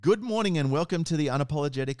Good morning and welcome to the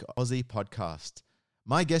Unapologetic Aussie podcast.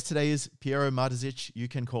 My guest today is Piero Martisic. You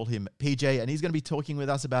can call him PJ, and he's going to be talking with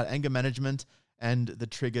us about anger management and the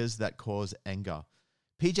triggers that cause anger.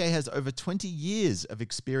 PJ has over 20 years of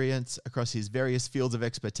experience across his various fields of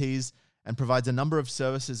expertise and provides a number of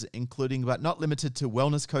services, including but not limited to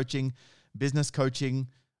wellness coaching, business coaching,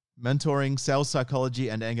 mentoring, sales psychology,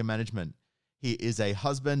 and anger management. He is a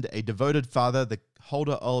husband, a devoted father, the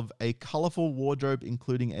holder of a colorful wardrobe,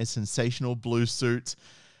 including a sensational blue suit,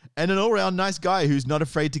 and an all-around nice guy who's not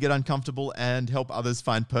afraid to get uncomfortable and help others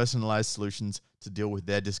find personalized solutions to deal with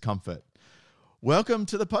their discomfort. Welcome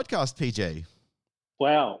to the podcast, PJ.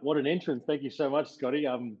 Wow, what an entrance. Thank you so much, Scotty.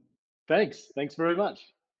 Thanks very much.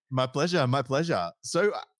 My pleasure, my pleasure.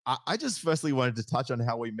 So I just firstly wanted to touch on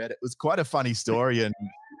how we met. It was quite a funny story, and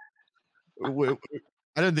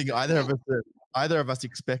I don't think either of us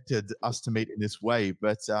expected us to meet in this way.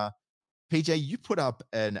 But PJ, you put up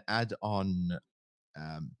an ad on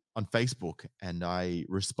Facebook, and I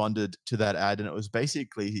responded to that ad, and it was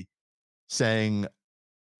basically saying,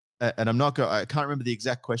 and I can't remember the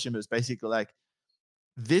exact question, but it's basically like,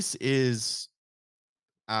 this is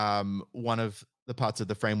one of the parts of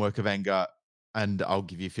the framework of anger, and I'll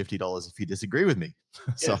give you $50 if you disagree with me.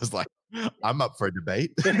 So I was like, I'm up for a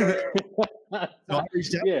debate. So I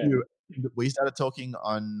reached out to you. We started talking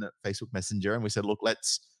on Facebook Messenger, and we said, look,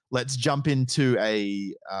 let's jump into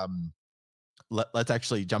let's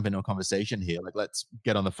actually jump into a conversation here. Like, let's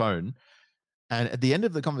get on the phone. And at the end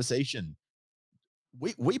of the conversation,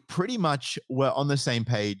 we pretty much were on the same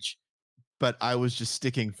page, but I was just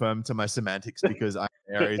sticking firm to my semantics because I'm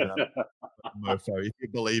Aries and I'm a mofo, if you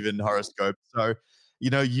believe in horoscopes. So,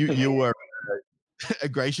 you were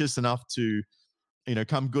gracious enough to,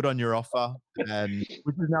 come good on your offer, and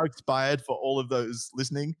which is now expired for all of those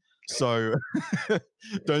listening. So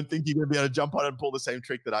don't think you're going to be able to jump on and pull the same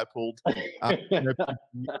trick that I pulled.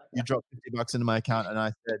 You dropped $50 into my account, and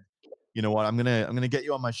I said, you know what, I'm gonna get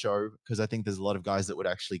you on my show because I think there's a lot of guys that would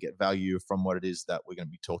actually get value from what it is that we're going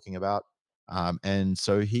to be talking about. And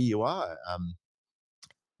so here you are.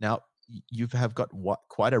 Now you have got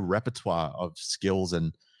quite a repertoire of skills,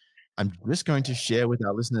 and I'm just going to share with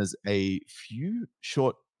our listeners a few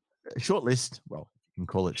short list. Well, you can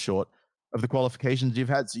call it short, of the qualifications you've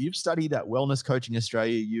had. So you've studied at Wellness Coaching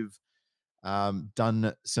Australia. You've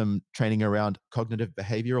done some training around cognitive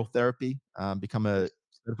behavioral therapy, become a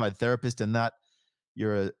certified therapist in that.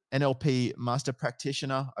 You're a NLP master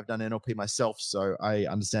practitioner. I've done NLP myself, so I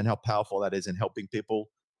understand how powerful that is in helping people.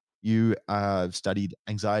 You have studied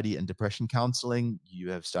anxiety and depression counseling. You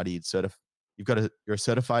have studied you're a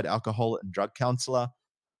certified alcohol and drug counselor.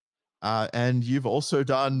 And you've also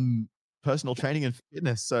done personal training and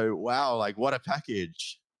fitness. So, wow, like what a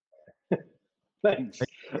package. Thanks.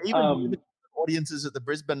 Even audiences at the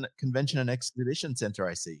Brisbane Convention and Exhibition Centre,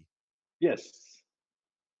 I see. Yes.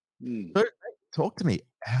 So talk to me.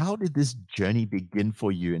 How did this journey begin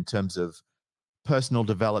for you in terms of personal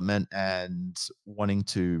development and wanting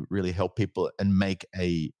to really help people and make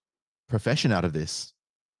a profession out of this?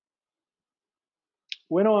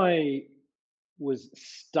 When I was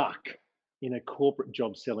stuck in a corporate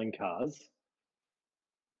job selling cars,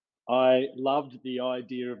 I loved the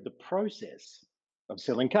idea of the process of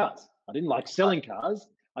selling cars. I didn't like selling cars.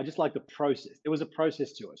 I just liked the process. There was a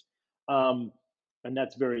process to it. And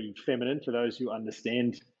that's very feminine for those who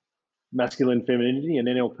understand masculine femininity and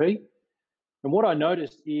NLP. And what I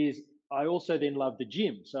noticed is I also then loved the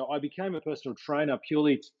gym. So I became a personal trainer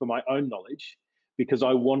purely for my own knowledge because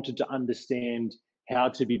I wanted to understand how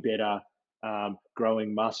to be better,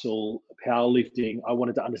 growing muscle, powerlifting. I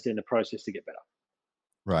wanted to understand the process to get better.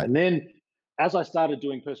 Right. And then as I started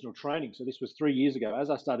doing personal training, so this was 3 years ago, as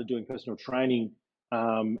I started doing personal training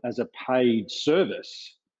as a paid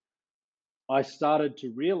service, I started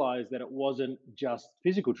to realize that it wasn't just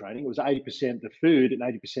physical training. It was 80% the food and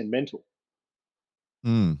 80% mental.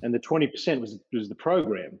 And the 20% was the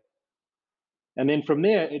program. And then from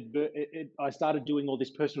there, I started doing all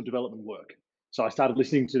this personal development work. So I started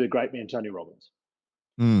listening to the great man, Tony Robbins,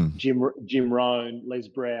 Jim Rohn, Les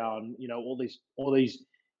Brown, all these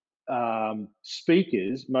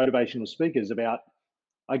speakers, motivational speakers about,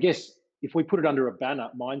 I guess, if we put it under a banner,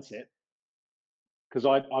 mindset, because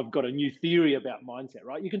I've got a new theory about mindset,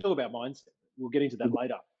 right? You can talk about mindset. We'll get into that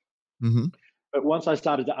later. Mm-hmm. But once I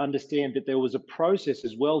started to understand that there was a process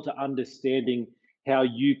as well to understanding how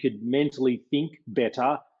you could mentally think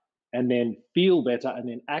better and then feel better and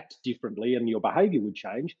then act differently and your behavior would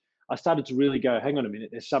change, I started to really go, hang on a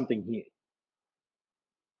minute, there's something here.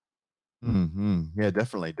 Mm-hmm. Yeah,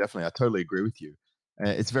 definitely. I totally agree with you.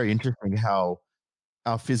 It's very interesting how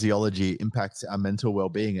our physiology impacts our mental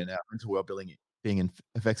well-being, and our mental well-being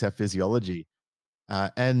affects our physiology.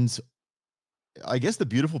 And I guess the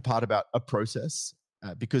beautiful part about a process,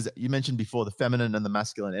 because you mentioned before the feminine and the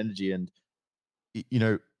masculine energy, and you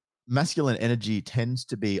know, masculine energy tends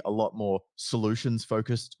to be a lot more solutions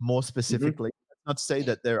focused, more Hmm. specifically. Not to say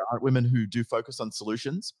that there aren't women who do focus on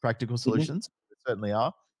solutions, practical Hmm. solutions. There certainly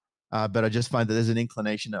are. But I just find that there's an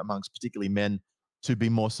inclination amongst particularly men to be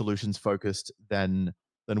more solutions focused than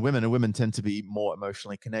women, and women tend to be more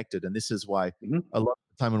emotionally connected. And this is why Hmm. a lot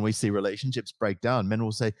of the time when we see relationships break down, men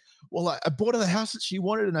will say, "Well, I bought her the house that she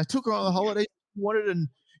wanted, and I took her on the holiday she wanted, and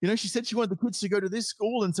she said she wanted the kids to go to this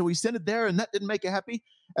school, and so we sent it there, and that didn't make her happy."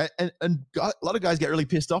 And a lot of guys get really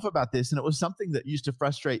pissed off about this, and it was something that used to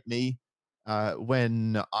frustrate me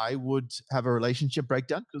when I would have a relationship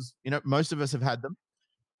breakdown, because most of us have had them.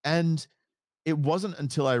 And it wasn't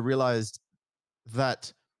until I realized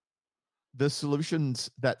that the solutions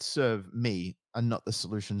that serve me are not the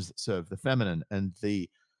solutions that serve the feminine, and the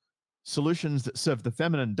solutions that serve the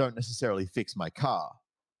feminine don't necessarily fix my car,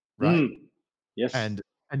 right? Mm. Yes. And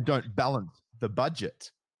don't balance the budget,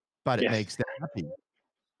 but it Yes. makes them happy.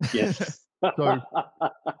 Yes. So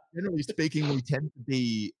generally speaking, we tend to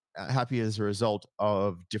be happy as a result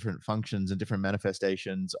of different functions and different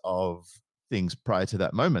manifestations of things prior to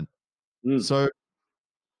that moment. Mm. So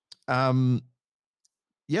um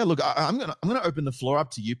yeah, look, I'm gonna open the floor up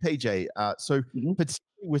to you, PJ. So, Hmm. particularly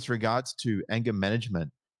with regards to anger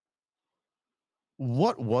management,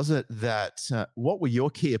 what was it that? What were your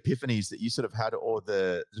key epiphanies that you sort of had, or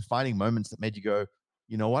the defining moments that made you go,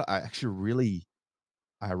 you know what? I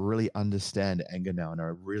really understand anger now, and I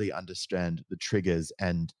really understand the triggers,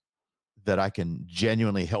 and that I can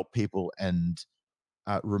genuinely help people and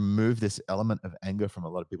remove this element of anger from a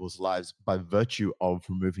lot of people's lives by virtue of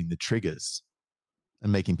removing the triggers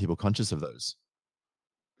and making people conscious of those.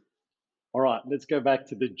 All right, let's go back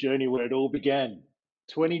to the journey where it all began.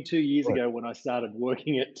 22 years Right. ago, when I started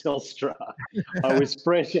working at Telstra, I was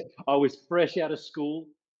fresh. I was fresh out of school,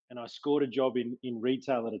 and I scored a job in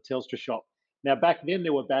retail at a Telstra shop. Now, back then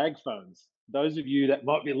there were bag phones. Those of you that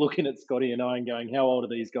might be looking at Scotty and I and going, "How old are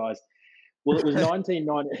these guys?" Well, it was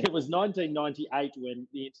 1990. It was 1998 when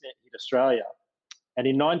the internet hit Australia, and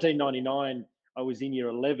in 1999, I was in year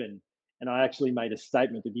 11, and I actually made a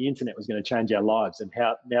statement that the internet was going to change our lives. And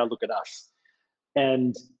how now look at us.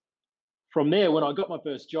 And from there, when I got my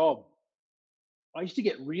first job, I used to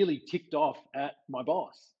get really ticked off at my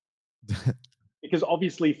boss because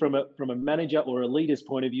obviously, from a manager or a leader's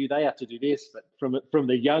point of view, they have to do this. But from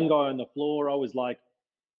the young guy on the floor, I was like,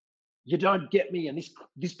 "You don't get me," and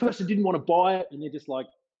this person didn't want to buy it, and they're just like,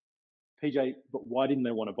 "PJ, but why didn't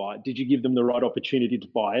they want to buy it? Did you give them the right opportunity to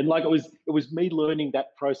buy?" And like it was me learning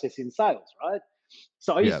that process in sales, right?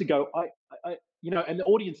 So I used Yeah. to go, and the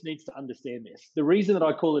audience needs to understand this. The reason that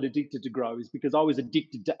I call it addicted to grow is because I was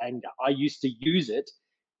addicted to anger. I used to use it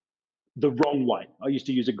the wrong way. I used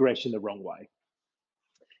to use aggression the wrong way.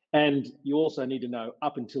 And you also need to know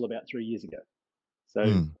up until about 3 years ago. So,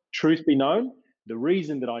 Mm, truth be known, the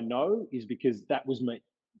reason that I know is because that was me.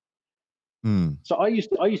 mm, So I used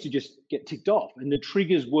to just get ticked off, and the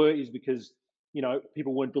triggers were is because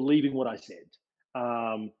people weren't believing what I said.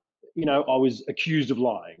 Um, I was accused of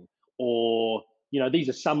lying, or these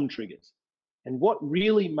are some triggers. And what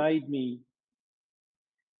really made me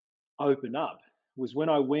open up was when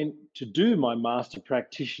I went to do my master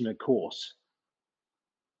practitioner course,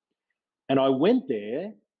 and I went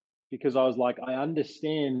there because I was like, I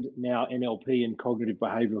understand now NLP and cognitive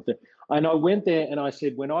behavioral therapy. And I went there and I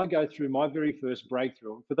said, when I go through my very first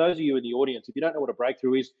breakthrough, and for those of you in the audience, if you don't know what a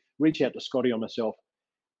breakthrough is, reach out to Scotty or myself.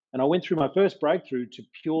 And I went through my first breakthrough to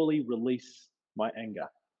purely release my anger.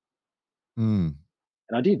 mm.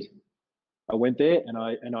 And I did. I went there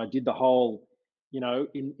and I did the whole,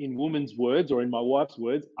 in woman's words or in my wife's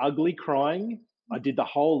words, ugly crying. I did the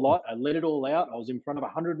whole lot. I let it all out. I was in front of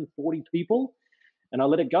 140 people and I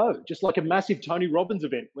let it go, just like a massive Tony Robbins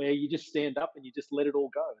event where you just stand up and you just let it all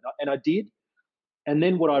go. And I did. And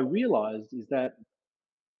then what I realized is that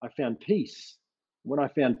I found peace. When I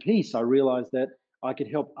found peace, I realized that I could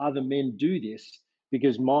help other men do this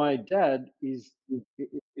because my dad is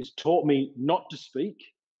taught me not to speak,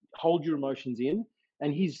 hold your emotions in,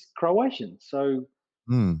 and he's Croatian. So,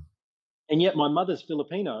 Mm. and yet my mother's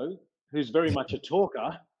Filipino, who's very much a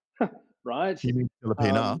talker, right? You mean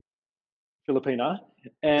Filipina? Um, Filipina,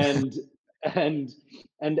 and and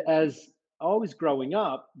and as I was growing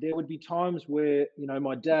up, there would be times where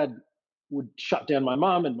my dad would shut down my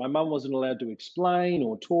mum, and my mum wasn't allowed to explain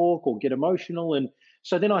or talk or get emotional, and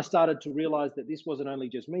so then I started to realize that this wasn't only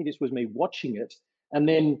just me; this was me watching it, and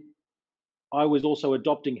then I was also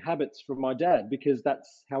adopting habits from my dad because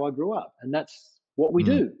that's how I grew up, and that's what we Mm,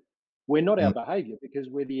 do. We're not our mm. behavior because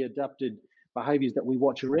we're the adapted behaviors that we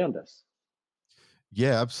watch around us.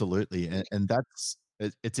 Yeah, absolutely. And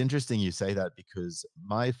it's interesting you say that because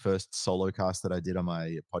my first solo cast that I did on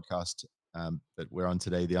my podcast that we're on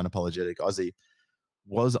today, The Unapologetic Aussie,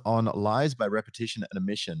 was on lies by repetition and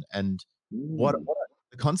omission. And Mm,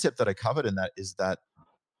 the concept that I covered in that is that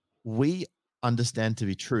we understand to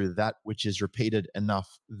be true that which is repeated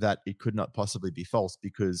enough that it could not possibly be false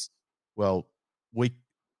because, well, we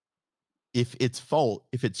if it's false,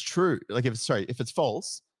 if it's true, like if it's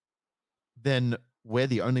false, then we're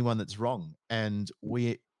the only one that's wrong, and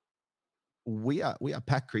we are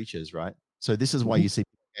pack creatures, right? So this is why mhm, you see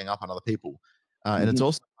people gang up on other people, and it's mhm,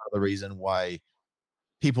 also part of the reason why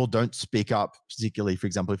people don't speak up. Particularly, for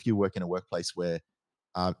example, if you work in a workplace where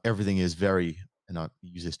everything is very, and I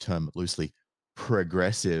use this term loosely,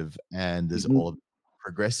 progressive, and there's mhm, all of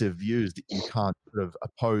progressive views that you can't sort of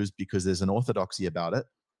oppose because there's an orthodoxy about it.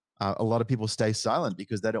 A lot of people stay silent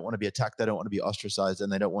because they don't want to be attacked, they don't want to be ostracized,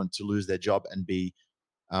 and they don't want to lose their job and be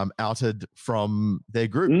outed from their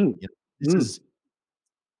group. mm, You know, this mm, is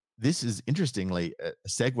this is interestingly a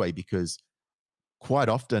segue because quite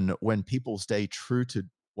often when people stay true to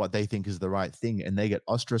what they think is the right thing and they get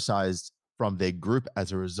ostracized from their group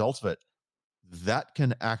as a result of it, that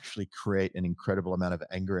can actually create an incredible amount of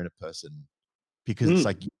anger in a person because it's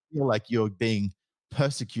like mm, you feel like you're being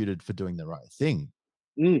persecuted for doing the right thing.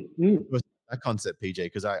 mm, mm. That concept, PJ,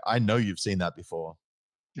 because I know you've seen that before.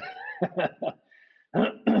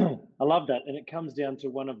 I love that. And it comes down to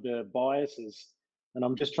one of the biases. And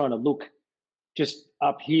I'm just trying to look just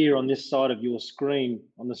up here on this side of your screen.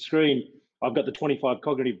 On the screen, I've got the 25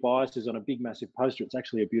 cognitive biases on a big, massive poster. It's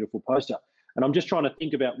actually a beautiful poster. And I'm just trying to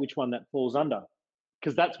think about which one that falls under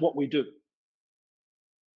because that's what we do.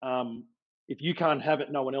 Um, if you can't have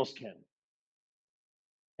it, no one else can.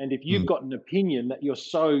 And if you've Mm. got an opinion that you're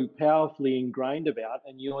so powerfully ingrained about,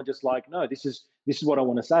 and you're just like, no, this is what I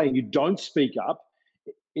want to say, and you don't speak up,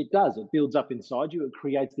 it does. It builds up inside you. It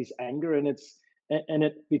creates this anger, and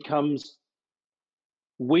it becomes.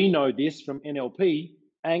 We know this from NLP.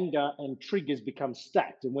 Anger and triggers become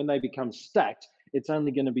stacked, and when they become stacked, it's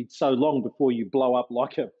only going to be so long before you blow up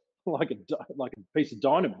like a piece of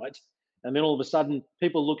dynamite, and then all of a sudden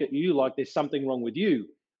people look at you like there's something wrong with you,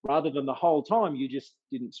 rather than the whole time you just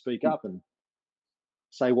didn't speak up and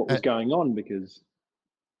say what was And, going on because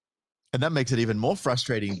and that makes it even more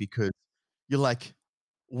frustrating because you're like,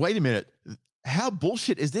 wait a minute, how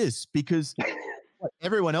bullshit is this? Because what,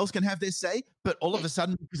 everyone else can have their say, but all of a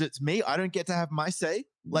sudden, because it's me, I don't get to have my say.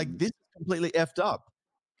 Like this is completely effed up.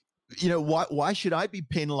 You know, why should I be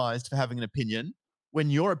penalized for having an opinion when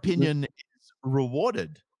your opinion is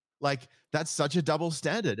rewarded? Like that's such a double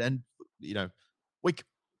standard. And you know, we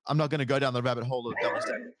I'm not going to go down the rabbit hole of double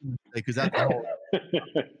standard because that's a whole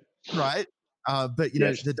right. But you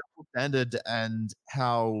know, yes. the double standard and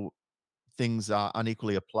how things are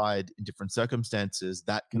unequally applied in different circumstances,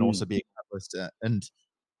 that can Mm, also be a catalyst. And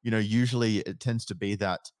you know, usually it tends to be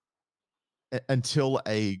that until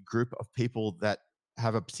a group of people that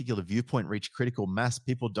have a particular viewpoint reach critical mass,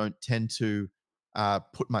 people don't tend to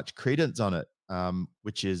put much credence on it,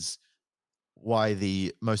 which is why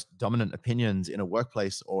the most dominant opinions in a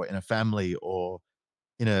workplace or in a family or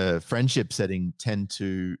in a friendship setting tend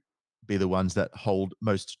to be the ones that hold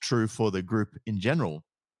most true for the group in general,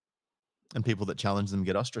 and people that challenge them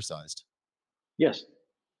get ostracized. yes.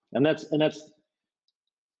 And that's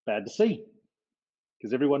bad to see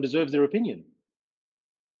because everyone deserves their opinion.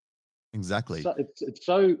 Exactly.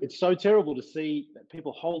 So it's so terrible to see that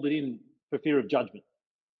people hold it in for fear of judgment.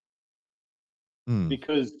 Mm,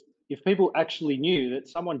 Because if people actually knew that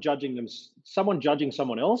someone judging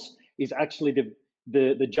someone else is actually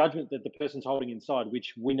the judgment that the person's holding inside,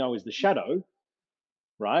 which we know is the shadow,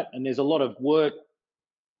 right? And there's a lot of work,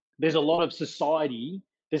 there's a lot of society,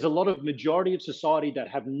 there's a lot of majority of society that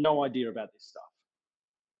have no idea about this stuff.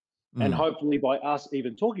 And mm. hopefully by us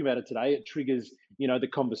even talking about it today, it triggers, the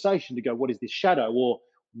conversation to go, what is this shadow? Or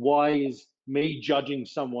why is me judging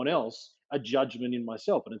someone else a judgment in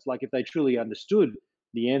myself? And it's like, if they truly understood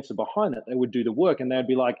the answer behind it, they would do the work, and they'd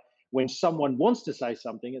be like, when someone wants to say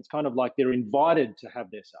something, it's kind of like they're invited to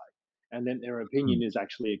have their say, and then their Mm. opinion is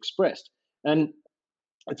actually expressed. And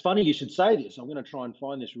it's funny you should say this. I'm going to try and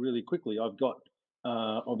find this really quickly.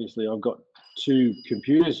 Obviously, I've got two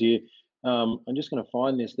computers here. I'm just going to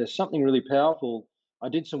find this. There's something really powerful. I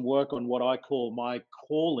did some work on what I call my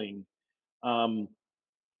calling, um,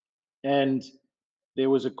 and there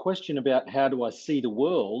was a question about how do I see the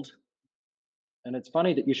world. And it's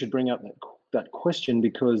funny that you should bring up that question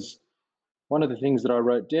because one of the things that I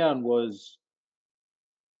wrote down was,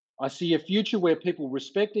 I see a future where people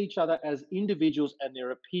respect each other as individuals and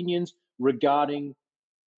their opinions regarding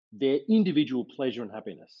their individual pleasure and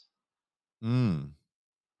happiness. Mm.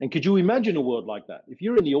 And could you imagine a world like that? If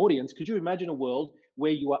you're in the audience, could you imagine a world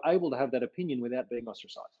where you are able to have that opinion without being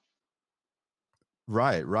ostracized?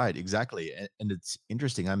 Right, right, exactly. And it's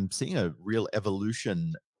interesting. I'm seeing a real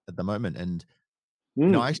evolution at the moment. And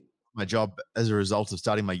I Mm, actually got my job as a result of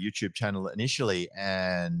starting my YouTube channel initially,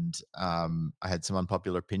 and I had some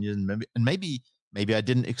unpopular opinions, maybe I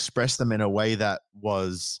didn't express them in a way that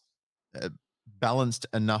was uh, balanced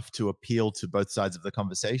enough to appeal to both sides of the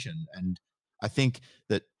conversation. And I think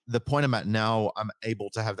that the point I'm at now, I'm able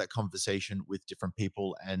to have that conversation with different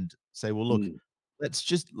people and say, well, look, mm,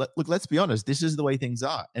 let's be honest. This is the way things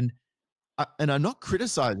are, and I'm not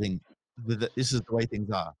criticizing that this is the way things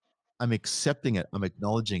are. I'm accepting it. I'm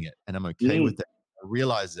acknowledging it, and I'm okay mm, with it. I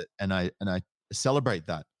realize it, and I celebrate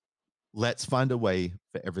that. Let's find a way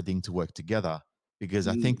for everything to work together, because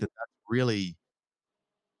I think mm, that that's really,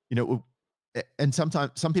 and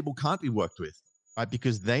sometimes some people can't be worked with, right?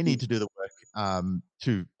 Because they need mm, to do the work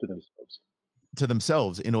to to themselves.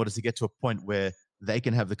 themselves in order to get to a point where they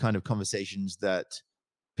can have the kind of conversations that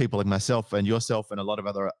people like myself and yourself and a lot of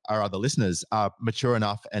our other listeners are mature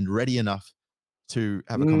enough and ready enough to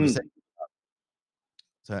have a conversation. Mm,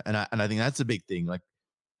 So, and I think that's a big thing. Like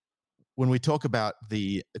when we talk about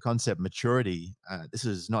the concept maturity, this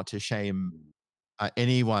is not to shame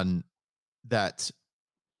anyone that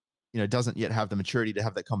doesn't yet have the maturity to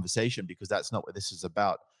have that conversation, because that's not what this is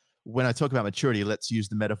about. When I talk about maturity, let's use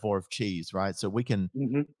the metaphor of cheese, right? So we can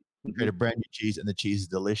mhm, create mhm, a brand new cheese, and the cheese is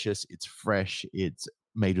delicious. It's fresh. It's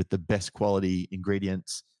made with the best quality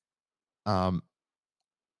ingredients. Um,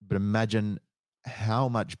 but imagine how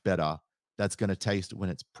much better that's going to taste when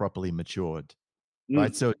it's properly matured,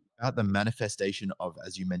 right? mm, So it's about the manifestation of,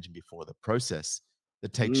 as you mentioned before, the process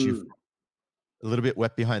that takes you from mm, a little bit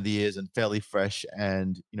wet behind the ears and fairly fresh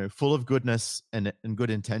and full of goodness and good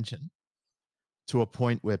intention, to a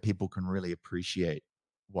point where people can really appreciate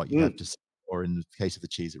what you have to mm, say, or in the case of the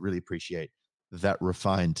cheese, really appreciate that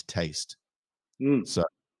refined taste. mm. So,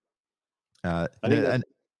 I think that's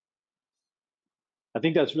I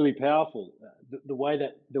think that's really powerful. The way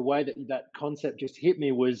that that concept just hit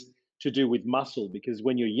me was to do with muscle, because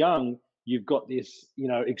when you're young, you've got this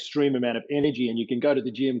extreme amount of energy, and you can go to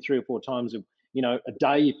the gym 3 or 4 times a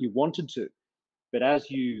day if you wanted to. But as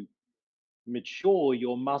you mature,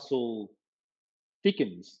 your muscle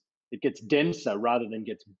thickens. It gets denser rather than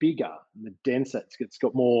gets bigger. And the denser, it's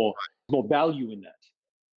got more value in that.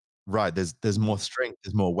 right, there's more strength,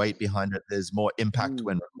 there's more weight behind it, there's more impact Mm,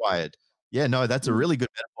 when required. Yeah, no, that's a mm, really good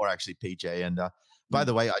metaphor, actually, PJ. And by mm.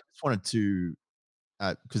 the way, I just wanted to,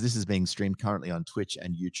 because this is being streamed currently on Twitch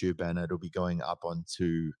and YouTube, and it'll be going up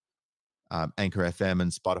onto Anchor FM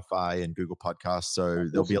and Spotify and Google Podcasts. So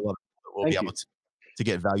there'll be a Awesome. lot of people that will be Thank able you. to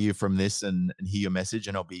get value from this and hear your message.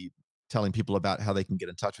 And I'll be telling people about how they can get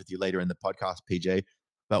in touch with you later in the podcast, PJ.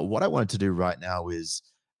 But what I wanted to do right now is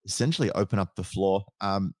essentially open up the floor.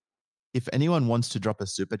 If anyone wants to drop a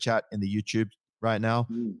super chat in the YouTube right now,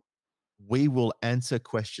 Mm, we will answer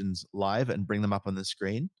questions live and bring them up on the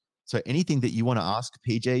screen. So anything that you want to ask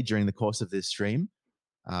PJ during the course of this stream,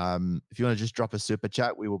 if you want to just drop a super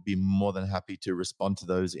chat, we will be more than happy to respond to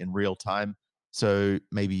those in real time. So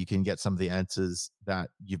maybe you can get some of the answers that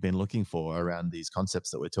you've been looking for around these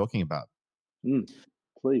concepts that we're talking about. mm.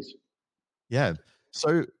 Please. Yeah.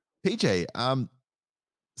 So PJ,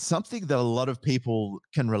 something that a lot of people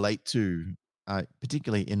can relate to,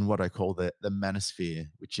 particularly in what I call the manosphere,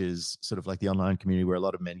 which is sort of like the online community where a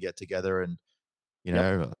lot of men get together and you Yep.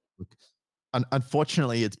 know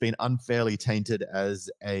unfortunately, it's been unfairly tainted as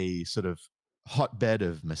a sort of hotbed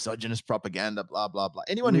of misogynist propaganda, blah, blah, blah.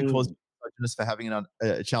 Anyone who calls Mm, you misogynist for having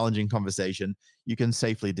a challenging conversation, you can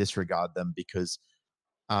safely disregard them, because,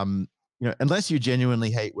 um, unless you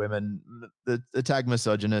genuinely hate women, the tag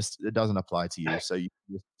misogynist, it doesn't apply to you. So you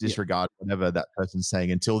just yeah. disregard whatever that person's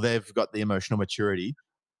saying until they've got the emotional maturity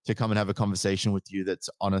to come and have a conversation with you that's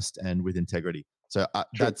honest and with integrity. So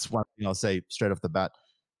True. that's one thing I'll say straight off the bat.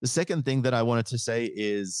 The second thing that I wanted to say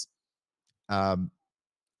is, um,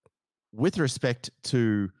 with respect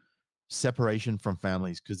to separation from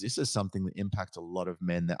families, because this is something that impacts a lot of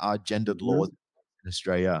men. There are gendered laws Hmm. in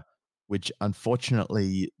Australia, which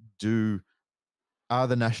unfortunately do are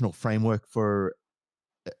the national framework for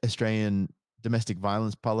Australian domestic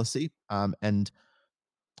violence policy. And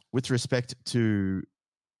with respect to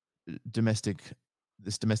domestic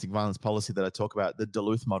this domestic violence policy that I talk about, the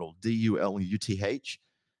Duluth model, DULUTH,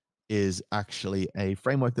 is actually a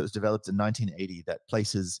framework that was developed in 1980 that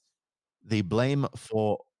places the blame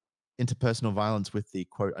for interpersonal violence with the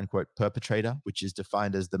quote unquote perpetrator, which is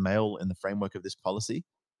defined as the male in the framework of this policy,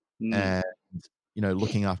 Mm. and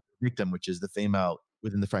looking after the victim, which is the female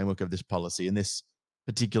within the framework of this policy. And this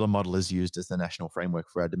particular model is used as the national framework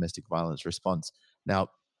for our domestic violence response. Now,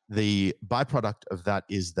 the byproduct of that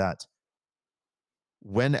is that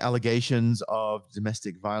when allegations of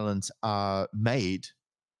domestic violence are made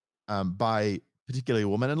by particularly a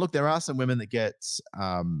woman, and look, there are some women that get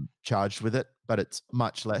charged with it, but it's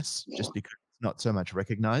much less just because it's not so much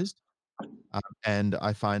recognized. And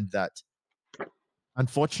I find that,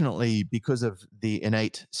 unfortunately, because of the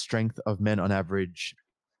innate strength of men on average,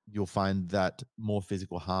 you'll find that more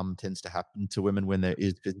physical harm tends to happen to women when there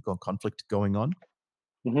is physical conflict going on.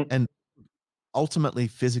 Mhm. And ultimately,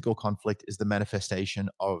 physical conflict is the manifestation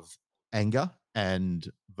of anger and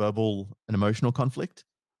verbal and emotional conflict.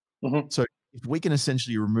 Mhm. So if we can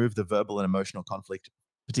essentially remove the verbal and emotional conflict,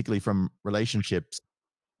 particularly from relationships,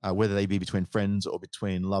 whether they be between friends or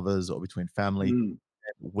between lovers or between family, Mm.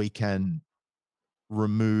 we can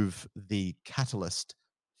remove the catalyst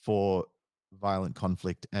for violent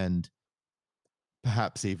conflict and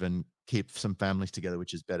perhaps even keep some families together,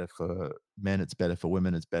 which is better for men, it's better for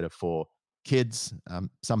women, it's better for kids.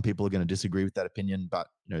 Some people are going to disagree with that opinion, but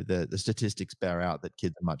the statistics bear out that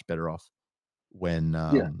kids are much better off when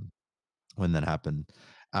Yeah. when that happened.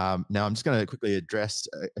 Now, I'm just going to quickly address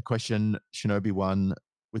a question. Shinobi One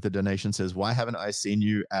with a donation says, "Why haven't I seen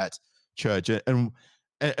you at church?"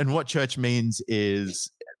 And what church means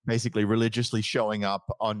is basically religiously showing up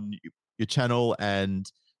on your channel and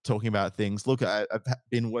talking about things. Look, I've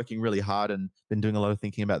been working really hard and been doing a lot of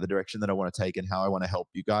thinking about the direction that I want to take and how I want to help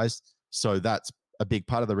you guys. So that's a big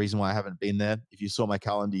part of the reason why I haven't been there. If you saw my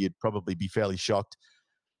calendar, you'd probably be fairly shocked.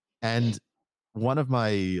 And one of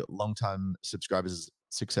my longtime subscribers,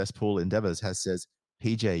 Success Pool Endeavors, has says,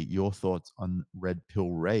 PJ, your thoughts on red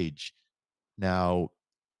pill rage. Now,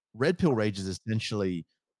 red pill rage is essentially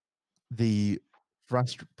the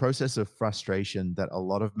process of frustration that a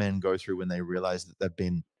lot of men go through when they realize that they've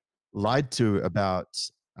been lied to about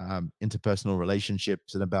interpersonal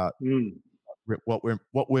relationships and about Mm.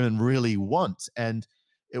 what women really want. And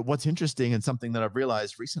what's interesting and something that I've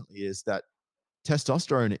realized recently is that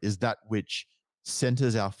testosterone is that which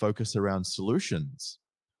centers our focus around solutions.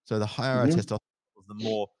 So the higher our Mhm. testosterone, the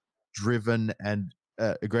more driven and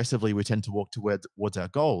aggressively we tend to walk towards our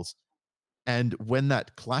goals. And when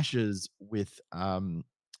that clashes with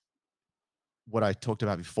what I talked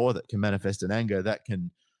about before, that can manifest in anger, that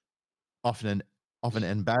can often often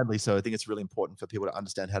end badly. So I think it's really important for people to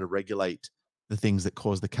understand how to regulate the things that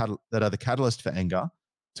cause that are the catalyst for anger,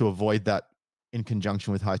 to avoid that in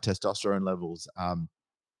conjunction with high testosterone levels. And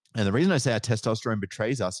the reason I say our testosterone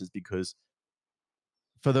betrays us is because,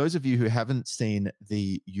 for those of you who haven't seen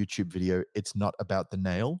the YouTube video, It's Not About the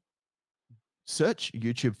Nail, search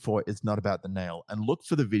YouTube for It's Not About the Nail and look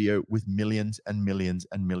for the video with millions and millions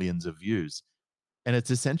and millions of views. And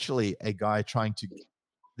it's essentially a guy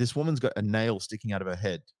this woman's got a nail sticking out of her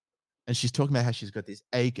head. And she's talking about how she's got this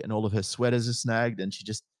ache and all of her sweaters are snagged and she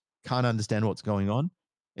just can't understand what's going on.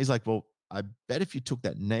 He's like, well, I bet if you took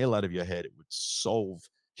that nail out of your head, it would solve.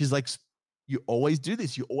 She's like, you always do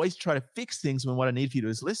this. You always try to fix things when what I need for you to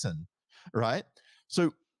is listen. Right.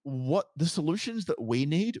 So, what the solutions that we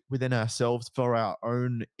need within ourselves for our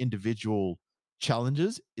own individual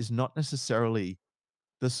challenges is not necessarily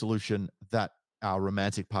the solution that our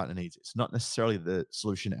romantic partner needs. It's not necessarily the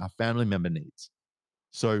solution our family member needs.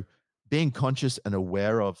 So, being conscious and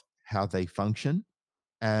aware of how they function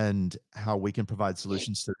and how we can provide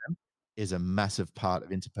solutions to them is a massive part of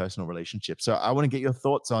interpersonal relationships. So, I want to get your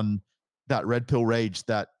thoughts on that red pill rage,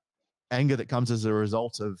 that anger that comes as a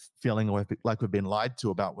result of feeling like we've been lied to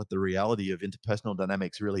about what the reality of interpersonal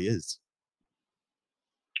dynamics really is.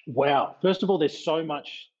 Wow. First of all, there's so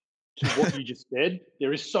much to what you just said.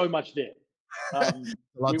 There is so much there. A We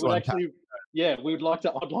lot to would unpack. actually, yeah, we would like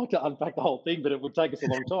to. I'd like to unpack the whole thing, but it would take us a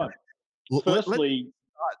long time. Let's Firstly,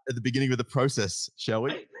 start at the beginning of the process, shall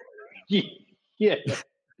we? yeah.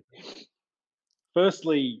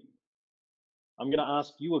 Firstly, I'm going to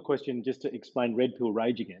ask you a question just to explain red pill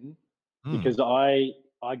rage again, Mm, because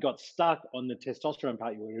I got stuck on the testosterone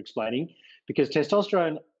part you were explaining, because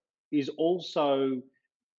testosterone is also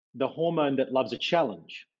the hormone that loves a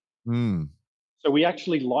challenge. mm, So we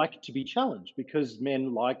actually like to be challenged because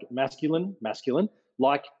men like masculine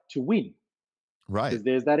like to win right. because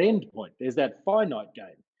there's that end point, there's that finite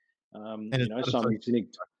game. And it's not a Some social it's an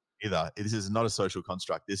either. This is not a social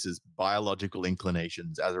construct. This is biological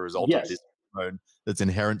inclinations as a result of yes, this hormone that's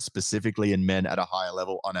inherent specifically in men at a higher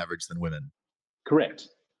level on average than women. correct.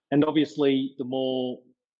 And obviously, the more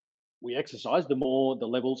we exercise, the more the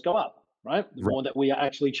levels go up, right? The Right. more that we are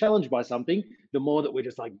actually challenged by something, the more that we're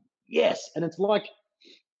just like, yes. And it's like,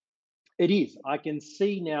 it is. I can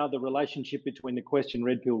see now the relationship between the question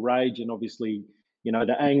red pill rage and obviously,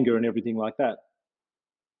 the anger and everything like that.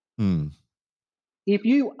 Mm. If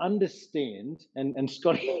you understand, and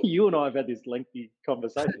Scotty, you and I have had this lengthy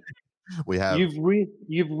conversation. We have.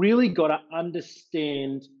 You've really got to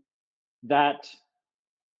understand that,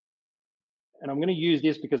 and I'm going to use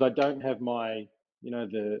this because I don't have my,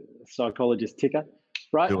 the psychologist ticker,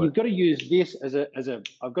 right? Do it. You've got to use this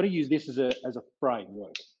I've got to use this as a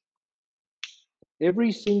framework.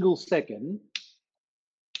 Every single second,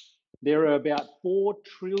 there are about 4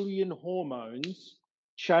 trillion hormones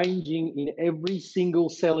changing in every single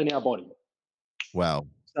cell in our body. Wow.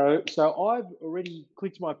 So I've already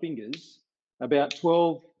clicked my fingers about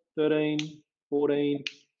 12, 13, 14,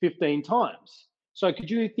 15 times. So could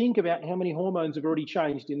you think about how many hormones have already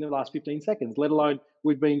changed in the last 15 seconds, let alone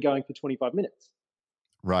we've been going for 25 minutes?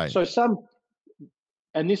 Right. So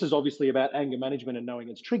and this is obviously about anger management and knowing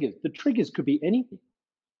its triggers. The triggers could be anything.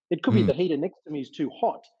 It could be the heater next to me is too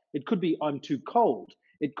hot. It could be I'm too cold.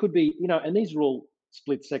 It could be, and these are all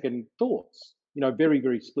split second thoughts, very,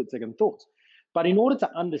 very split second thoughts. But in order to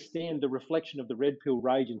understand the reflection of the red pill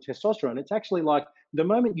rage and testosterone, it's actually like the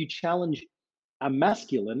moment you challenge a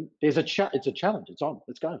masculine, it's a challenge. It's on.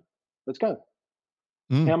 Let's go. Let's go.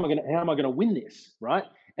 How am I gonna win this? Right.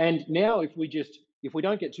 And now if we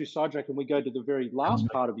don't get too sidetracked and we go to the very last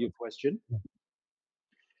part of your question,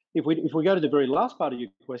 if we go to the very last part of your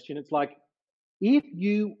question, it's like if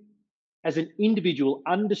you as an individual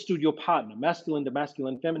understood your partner, masculine to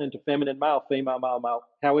masculine, feminine to feminine, male, female, male, male,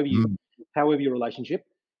 however your relationship,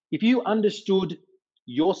 if you understood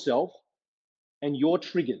yourself and your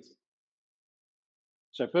triggers.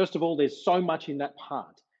 So first of all, there's so much in that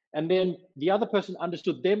part. And then the other person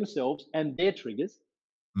understood themselves and their triggers.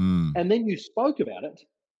 And then you spoke about it,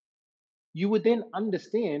 you would then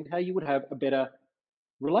understand how you would have a better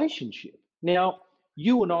relationship. Now,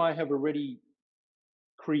 you and I have already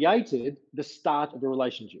created the start of a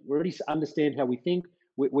relationship. We already understand how we think.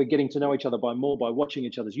 We're getting to know each other by watching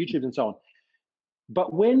each other's YouTube and so on.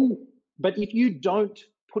 But if you don't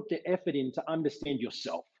put the effort in to understand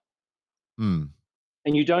yourself, and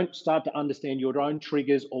you don't start to understand your own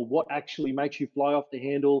triggers or what actually makes you fly off the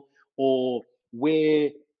handle, or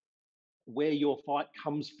where your fight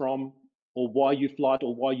comes from, or why you fight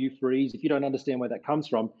or why you freeze, if you don't understand where that comes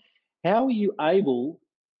from, how are you able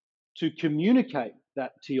to communicate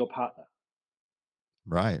that to your partner?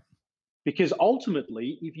 Right. Because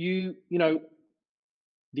ultimately, if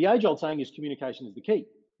the age old saying is communication is the key.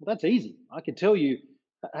 Well, that's easy. I can tell you,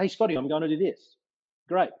 hey, Scotty, I'm going to do this.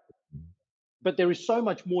 Great. But there is so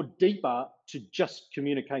much more deeper to just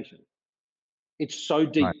communication. It's so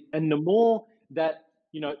deep. Right. And the more that,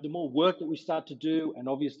 the more work that we start to do, and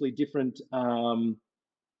obviously different,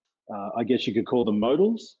 I guess you could call them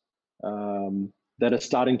modals, that are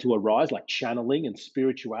starting to arise, like channeling and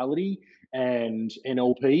spirituality and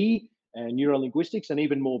NLP and neurolinguistics, and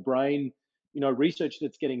even more brain, research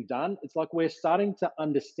that's getting done. It's like we're starting to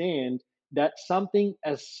understand that something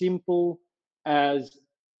as simple as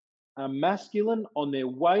a masculine on their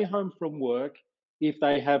way home from work, if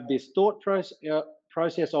they have this thought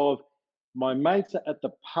process of, my mates are at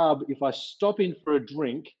the pub, if I stop in for a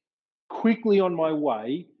drink quickly on my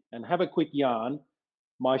way and have a quick yarn,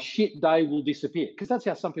 my shit day will disappear. Because that's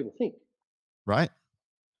how some people think. Right.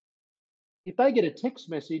 If they get a text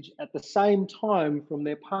message at the same time from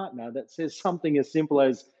their partner that says something as simple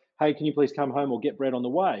as, hey, can you please come home or get bread on the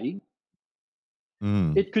way?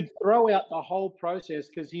 It could throw out the whole process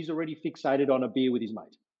because he's already fixated on a beer with his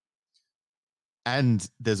mate. And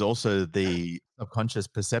there's also the subconscious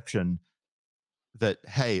perception that,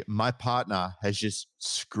 hey, my partner has just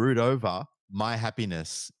screwed over my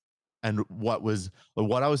happiness, and what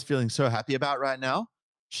I was feeling so happy about right now,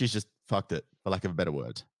 she's just fucked it, for lack of a better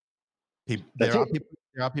word. There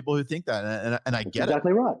are people who think that, and I get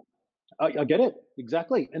exactly it. Right. I get it.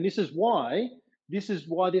 Exactly. And this is why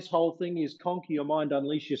this whole thing is conquer your mind,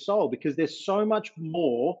 unleash your soul, because there's so much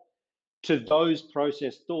more to those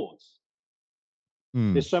processed thoughts.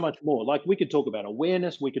 There's so much more. Like, we could talk about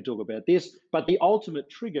awareness, we could talk about this, but the ultimate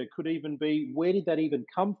trigger could even be, where did that even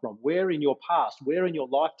come from? Where in your past, where in your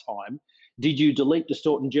lifetime did you delete,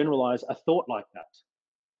 distort, and generalize a thought like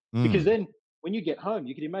that? Because then when you get home,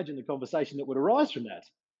 you can imagine the conversation that would arise from that.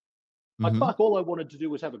 Like, fuck, all I wanted to do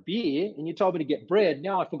was have a beer, and you told me to get bread.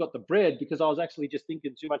 Now I forgot the bread because I was actually just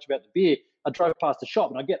thinking too much about the beer. I drove past the shop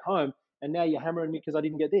and I get home, and now you're hammering me because I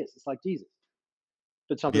didn't get this. It's like, Jesus.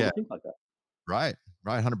 But some people think like that. Right.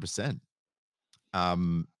 100%.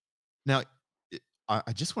 Now,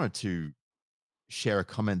 I just wanted to share a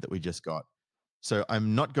comment that we just got. So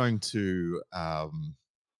I'm not going to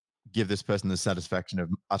give this person the satisfaction of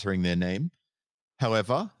uttering their name.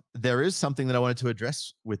 However, there is something that I wanted to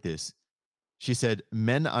address with this. She said,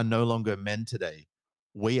 "Men are no longer men today.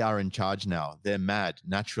 We are in charge now. They're mad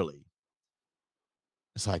naturally."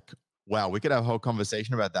 It's like, wow, we could have a whole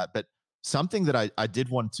conversation about that. But something that I did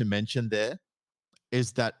want to mention there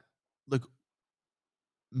is that, look,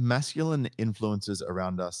 masculine influences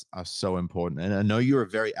around us are so important. And I know you're a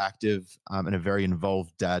very active and a very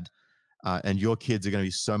involved dad, and your kids are going to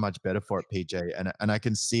be so much better for it, PJ. And I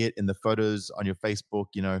can see it in the photos on your Facebook.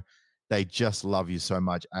 You know, they just love you so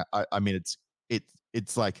much. I mean,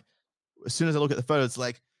 it's like as soon as I look at the photo, it's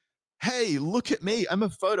like, hey, look at me. I'm a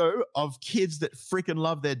photo of kids that freaking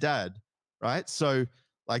love their dad, right? So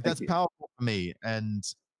like Thank that's you. powerful for me. And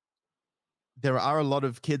there are a lot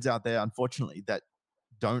of kids out there, unfortunately, that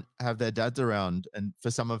don't have their dads around, and for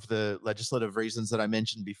some of the legislative reasons that I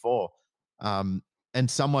mentioned before. Um, and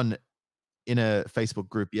someone in a Facebook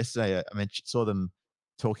group yesterday, saw them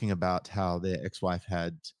talking about how their ex-wife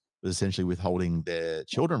was essentially withholding their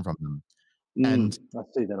children from them, and I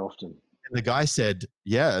see that often. the guy said,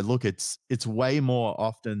 "Yeah, look, it's way more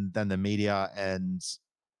often than the media and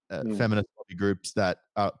Mm, feminist lobby groups that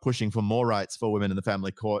are pushing for more rights for women in the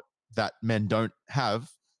family court that men don't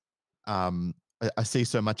have." I see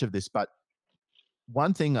so much of this, but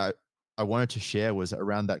one thing I wanted to share was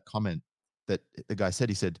around that comment that the guy said.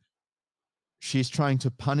 He said, "She's trying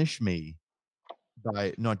to punish me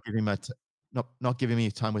by not giving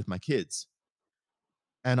me time with my kids."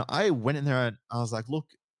 And I went in there and I was like, "Look,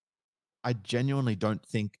 I genuinely don't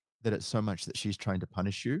think that it's so much that she's trying to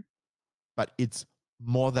punish you, but it's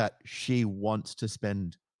more that she wants to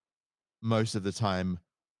spend most of the time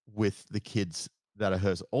with the kids that are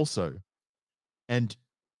hers also. And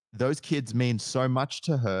those kids mean so much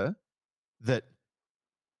to her that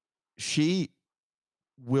she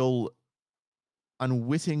will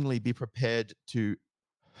unwittingly be prepared to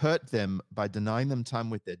hurt them by denying them time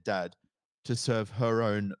with their dad to serve her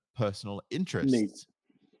own personal neat. interests."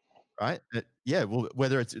 Right? Yeah. Well,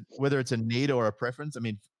 whether it's a need or a preference. I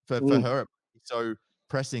mean, for Mm, her, it might be so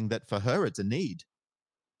pressing that for her it's a need,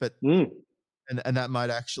 but mm, and that might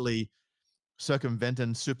actually circumvent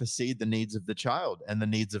and supersede the needs of the child and the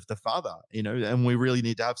needs of the father. You know, and we really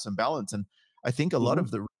need to have some balance. And I think mhm. a lot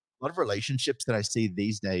of relationships that I see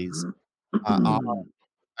these days are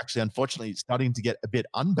actually, unfortunately, starting to get a bit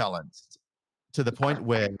unbalanced to the point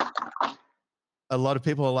where a lot of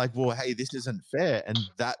people are like, "Well, hey, this isn't fair," and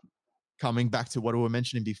that coming back to what we were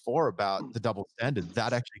mentioning before about the double standard,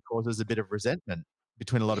 that actually causes a bit of resentment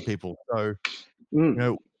between a lot of people. So,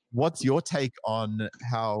 Mm. what's your take on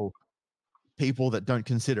how people that don't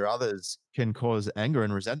consider others can cause anger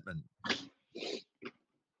and resentment?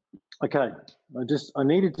 Okay, I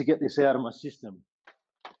needed to get this out of my system.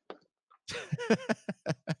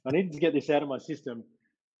 I needed to get this out of my system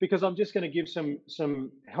because I'm just going to give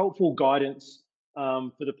some helpful guidance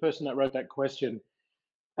for the person that wrote that question,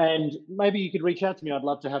 and maybe you could reach out to me. I'd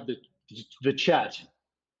love to have the chat.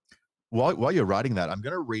 While you're writing that, I'm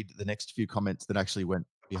going to read the next few comments that actually went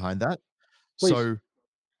behind that. Please. So,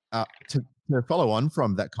 to follow on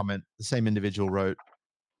from that comment, the same individual wrote,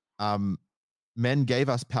 um, "Men gave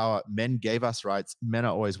us power, men gave us rights, men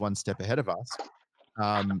are always one step ahead of us."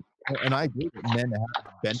 And I agree that men have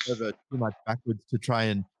bent over too much backwards to try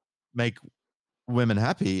and make women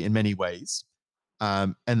happy in many ways.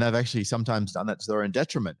 And they've actually sometimes done that to their own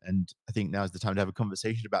detriment. And I think now is the time to have a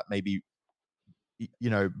conversation about maybe,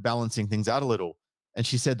 balancing things out a little. And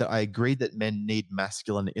she said that I agreed that men need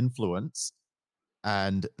masculine influence,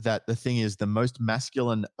 and that the thing is, the most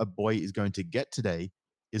masculine a boy is going to get today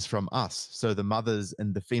is from us. So the mothers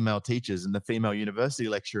and the female teachers and the female university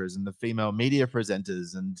lecturers and the female media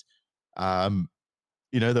presenters and um,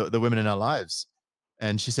 the women in our lives.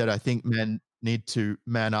 And she said, I think men need to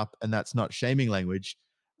man up, and that's not shaming language.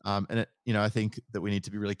 I think that we need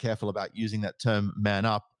to be really careful about using that term man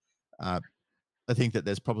up. Uh, I think that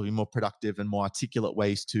there's probably more productive and more articulate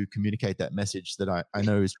ways to communicate that message that I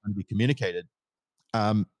know is trying to be communicated.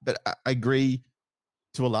 But I agree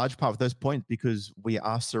to a large part with those points because we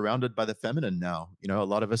are surrounded by the feminine now. A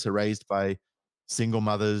lot of us are raised by single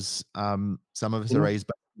mothers. Some of us are Mm, raised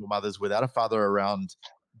by single mothers without a father around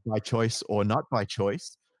by choice or not by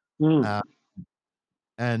choice. Uh, mm.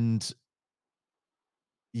 and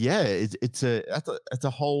yeah, it's a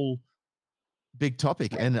whole big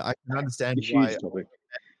topic, and I can understand A why huge topic.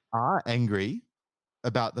 are angry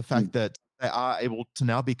about the Mm, fact that they are able to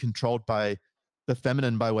now be controlled by the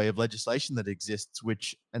feminine by way of legislation that exists,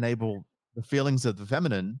 which enable the feelings of the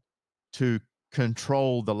feminine to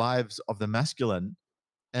control the lives of the masculine,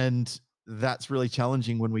 and that's really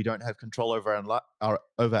challenging when we don't have control over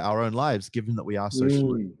over our own lives, given that we are so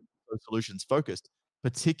Mm. solutions focused,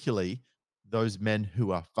 particularly those men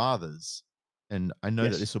who are fathers. And I know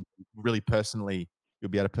that Yes. this will really personally,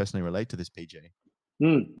 you'll be able to personally relate to this, PJ.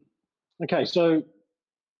 Mm. Okay, so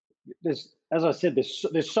there's, as I said,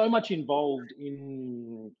 there's so much involved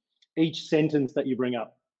in each sentence that you bring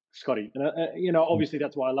up, Scotty. And obviously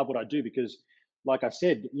that's why I love what I do, because, like I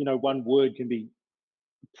said, one word can be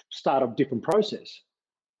start a different process.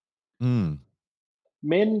 Mm.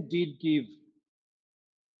 Men did give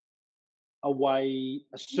away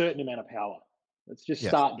a certain amount of power. Let's just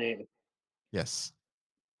Yes. start there. Yes.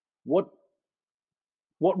 What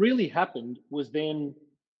really happened was then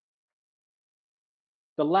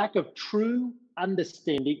the lack of true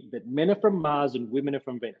understanding that men are from Mars and women are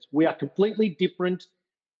from Venus. We are completely different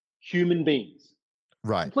human beings.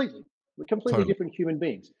 Right. Completely. We're completely Totally. different human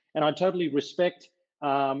beings. And I totally respect,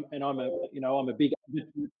 and I'm a big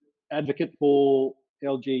advocate for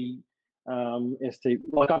LG, ST.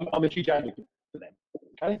 Like I'm a huge advocate for them.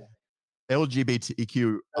 Okay.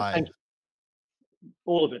 LGBTQI. Thank you.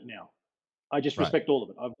 All of it now. I just Right. respect all of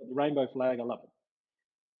it. I've got the rainbow flag. I love it.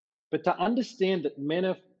 But to understand that men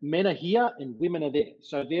are here and women are there.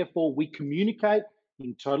 So therefore we communicate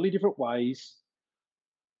in totally different ways.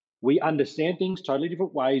 We understand things totally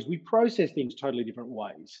different ways. We process things totally different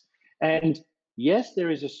ways. And yes,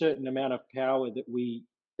 there is a certain amount of power that we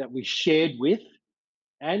shared with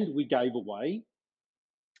and we gave away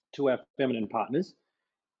to our feminine partners.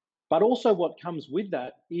 But also what comes with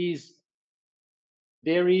that is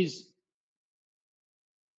there is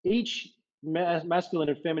each masculine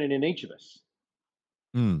and feminine in each of us.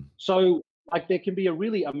 Mm. So, like, there can be a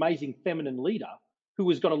really amazing feminine leader who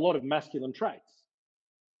has got a lot of masculine traits.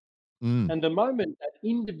 Mm. And the moment that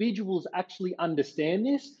individuals actually understand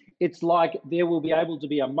this, it's like there will be able to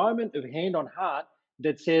be a moment of hand on heart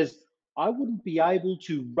that says, I wouldn't be able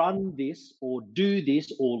to run this or do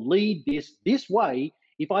this or lead this way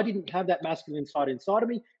if I didn't have that masculine side inside of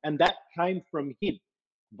me and that came from him.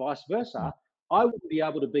 Vice versa, I wouldn't be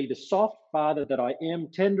able to be the soft father that I am,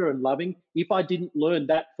 tender and loving, if I didn't learn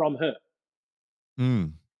that from her.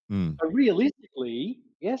 Mm. Mm. So realistically,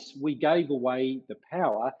 yes, we gave away the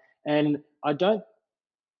power, and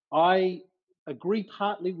I agree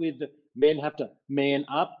partly with the men have to man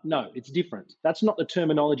up. No, it's different. That's not the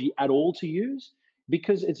terminology at all to use,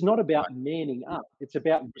 because it's not about manning up. It's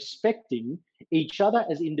about respecting each other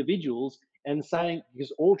as individuals and saying,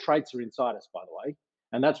 because all traits are inside us, by the way.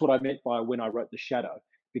 And that's what I meant by when I wrote The Shadow,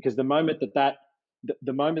 because the moment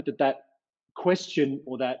the moment that question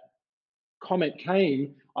or that comment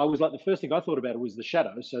came, I was like, the first thing I thought about it was The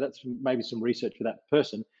Shadow. So that's maybe some research for that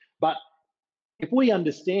person. But if we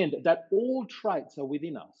understand that all traits are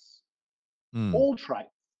within us, Mm. all traits,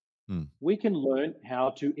 we can learn how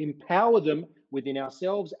to empower them within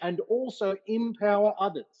ourselves and also empower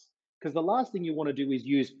others. Because the last thing you want to do is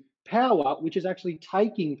use power, which is actually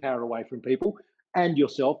taking power away from people and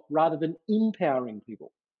yourself rather than empowering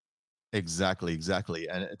people. Exactly, exactly.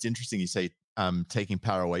 And it's interesting you say taking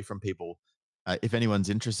power away from people. If anyone's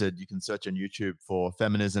interested, you can search on YouTube for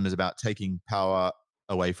Feminism is about taking power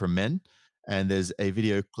away from men. And there's a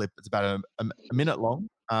video clip, it's about a minute long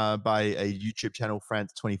by a YouTube channel,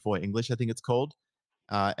 France24 English, I think it's called.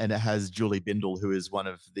 And it has Julie Bindel, who is one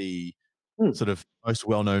of the sort of most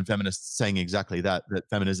well-known feminists, saying exactly that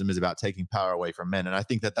feminism is about taking power away from men. And I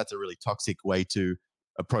think that that's a really toxic way to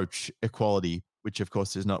approach equality, which of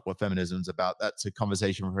course is not what feminism is about. That's a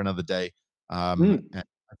conversation for another day. And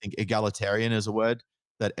I think egalitarian is a word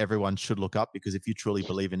that everyone should look up, because if you truly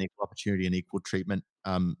believe in equal opportunity and equal treatment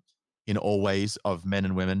in all ways of men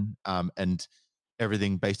and women, and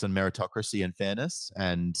everything based on meritocracy and fairness,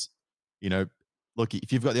 and look,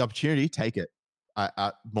 if you've got the opportunity, take it.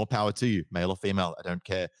 More power to you, male or female. I don't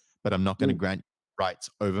care, but I'm not going to grant rights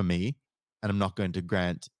over me, and I'm not going to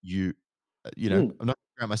grant you, I'm not going to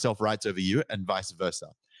grant myself rights over you, and vice versa.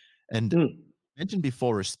 And mentioned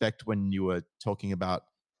before respect when you were talking about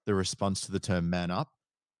the response to the term "man up,"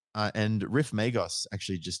 and Riff Magos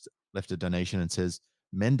actually just left a donation and says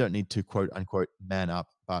men don't need to quote unquote man up,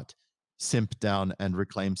 but simp down and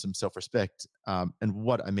reclaim some self-respect. And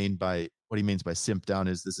what he means by simp down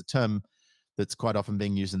is there's a term that's quite often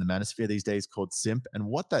being used in the manosphere these days called simp. And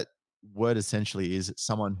what that word essentially is,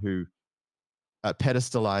 someone who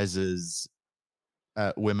pedestalizes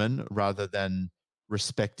women rather than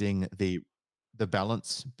respecting the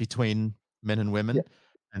balance between men and women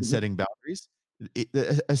and setting boundaries.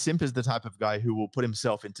 A simp is the type of guy who will put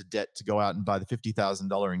himself into debt to go out and buy the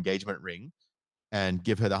 $50,000 engagement ring and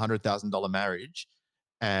give her the $100,000 marriage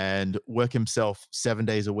and work himself 7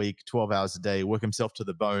 days a week, 12 hours a day, work himself to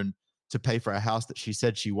the bone to pay for a house that she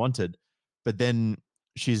said she wanted. But then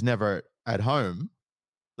she's never at home.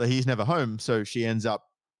 Like, he's never home. So she ends up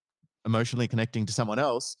emotionally connecting to someone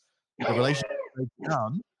else. The relationship breaks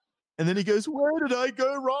down. And then he goes, where did I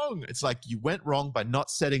go wrong? It's like, you went wrong by not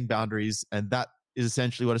setting boundaries. And that is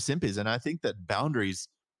essentially what a simp is. And I think that boundaries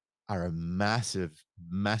are a massive,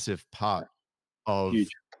 massive part of Huge.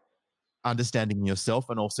 understanding yourself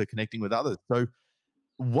and also connecting with others. So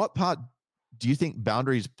what part do you think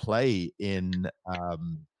boundaries play in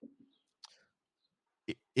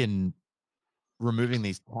removing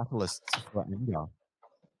these catalysts for anger?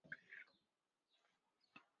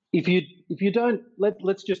 If you don't,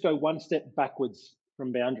 let's just go one step backwards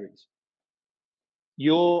from boundaries.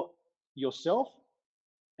 You're yourself,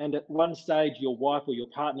 and at one stage your wife or your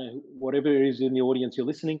partner, whatever it is in the audience you're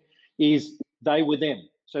listening, is they were them.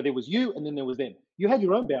 So there was you and then there was them. You had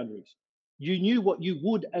your own boundaries. You knew what you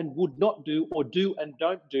would and would not do, or do and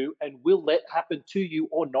don't do, and will let happen to you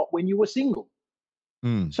or not when you were single.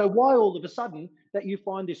 So why all of a sudden that you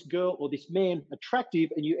find this girl or this man attractive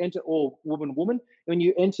and you enter, or woman, when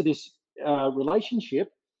you enter this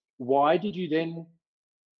relationship, why did you then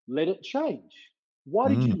let it change? Why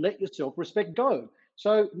did you let your self-respect go?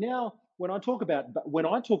 So now when I talk about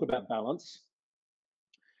balance,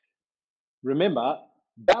 remember,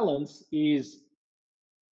 balance is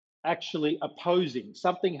actually opposing.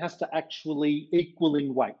 Something has to actually equal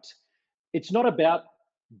in weight. It's not about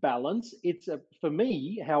balance. For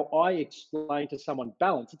me, how I explain to someone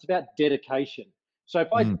balance, it's about dedication. So if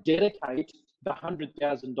I dedicate the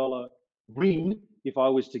 $100,000 ring, if I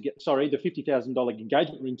was to get, the $50,000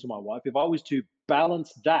 engagement ring to my wife, if I was to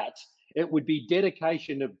balance that, it would be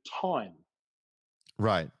dedication of time.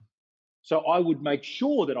 Right. So I would make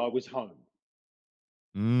sure that I was home.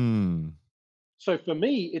 So for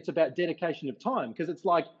me, it's about dedication of time, because it's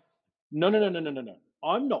like, no.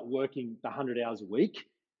 I'm not working the 100 hours a week.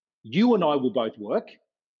 You and I will both work.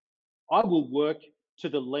 I will work to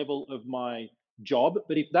the level of my job.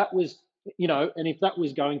 But if that was, and if that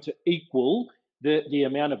was going to equal the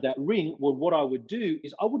amount of that ring, well, what I would do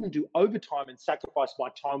is I wouldn't do overtime and sacrifice my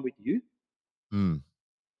time with you.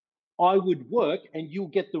 I would work and you'll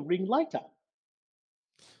get the ring later.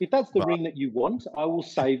 If that's the ring that you want, I will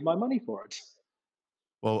save my money for it.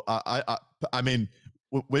 Well, I mean,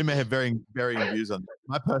 we may have varying views on that.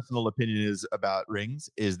 My personal opinion is about rings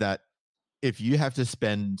is that if you have to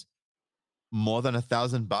spend more than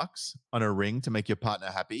 $1,000 on a ring to make your partner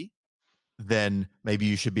happy, then maybe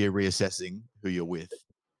you should be reassessing who you're with.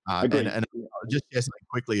 And I'll just share something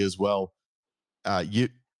quickly as well.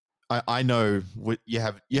 I know you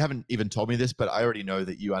haven't even told me this, but I already know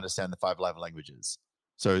that you understand the 5 love languages.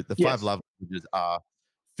 So the 5 love languages are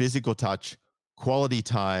physical touch, quality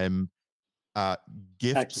time,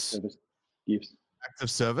 gifts, acts of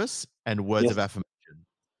service, and words of affirmation.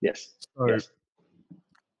 Yes. So yes.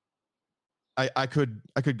 I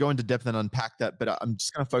could go into depth and unpack that, but I'm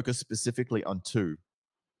just going to focus specifically on 2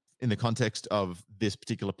 in the context of this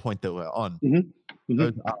particular point that we're on.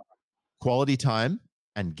 Those are quality time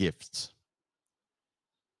and gifts.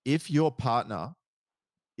 If your partner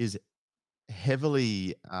is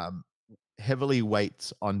heavily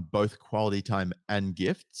weights on both quality time and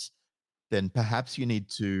gifts, then perhaps you need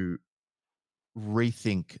to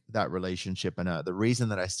rethink that relationship. And the reason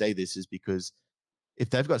that I say this is because if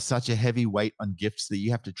they've got such a heavy weight on gifts that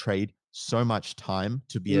you have to trade so much time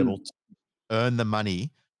to be able to earn the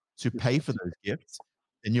money to pay for those gifts,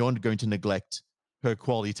 then you're going to neglect her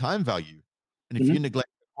quality time value. And if you neglect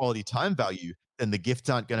the quality time value, then the gifts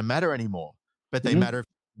aren't going to matter anymore, but they matter if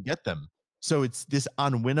you get them. So it's this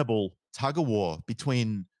unwinnable tug of war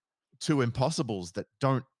between 2 impossibles that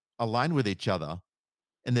don't align with each other.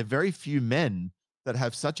 And there are very few men that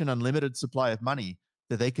have such an unlimited supply of money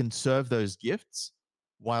that they can serve those gifts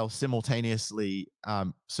while simultaneously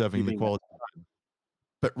serving the quality time.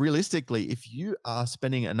 But realistically, if you are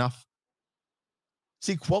spending enough,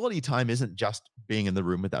 quality time isn't just being in the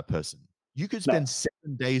room with that person. You could spend 7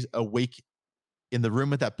 days a week in the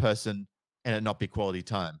room with that person and it not be quality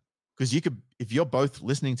time. Because you could, if you're both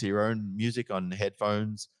listening to your own music on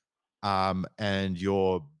headphones, and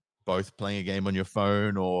you're both playing a game on your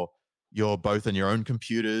phone, or you're both on your own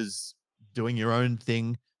computers doing your own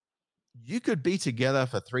thing, you could be together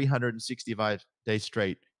for 365 days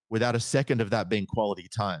straight without a second of that being quality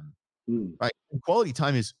time. Right? And quality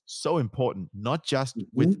time is so important, not just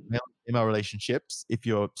with male and female relationships. If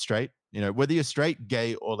you're straight, whether you're straight,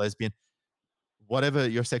 gay, or lesbian, whatever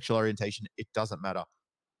your sexual orientation, it doesn't matter.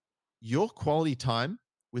 Your quality time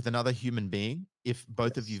with another human being if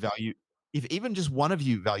both of Yes. you value, if even just one of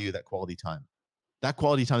you value that quality time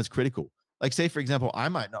is critical. Like, say, for example, I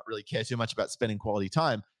might not really care too much about spending quality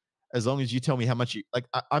time as long as you tell me how much you like.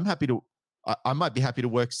 I'm happy to, I might be happy to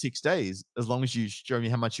work 6 days as long as you show me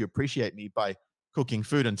how much you appreciate me by cooking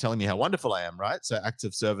food and telling me how wonderful I am, right? So, acts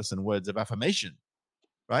of service and words of affirmation,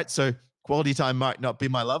 right? So, quality time might not be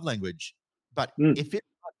my love language, but Mm, if it's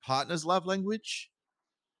my partner's love language,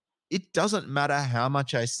 it doesn't matter how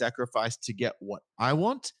much I sacrifice to get what I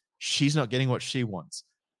want, she's not getting what she wants.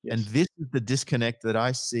 And yes. this is the disconnect that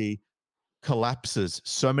I see collapses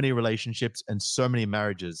so many relationships and so many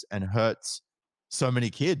marriages and hurts so many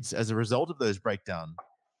kids as a result of those breakdown.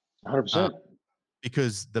 Uh, 100%.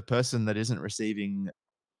 because the person that isn't receiving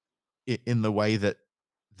it in the way that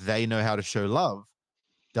they know how to show love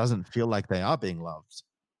doesn't feel like they are being loved,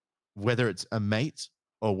 whether it's a mate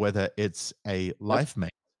or whether it's a Yep. life mate.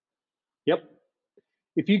 Yep.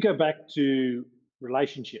 If you go back to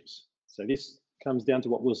relationships, so this comes down to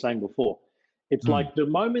what we were saying before. It's Mm, like the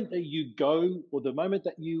moment that you go, or the moment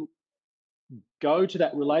that you go to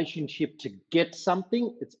that relationship to get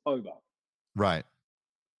something, it's over. right.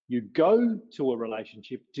 You go to a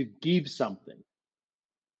relationship to give something.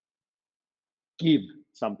 Give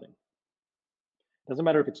something. Doesn't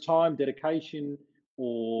matter if it's time, dedication,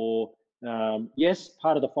 or yes,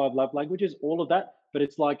 part of the five love languages, all of that. But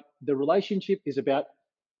it's like the relationship is about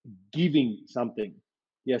giving something.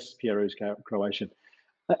 Yes, Piero is Croatian.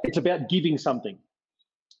 It's about giving something.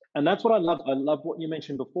 And that's what I love. I love what you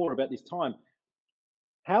mentioned before about this time.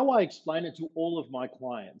 How I explain it to all of my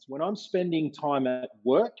clients when I'm spending time at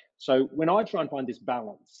work. So when I try and find this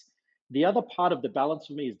balance, the other part of the balance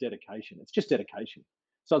for me is dedication. It's just dedication.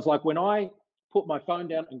 So it's like when I put my phone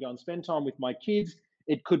down and go and spend time with my kids,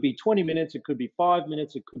 it could be 20 minutes, it could be 5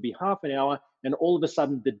 minutes, it could be half an hour. And all of a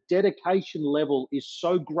sudden, the dedication level is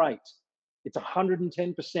so great. It's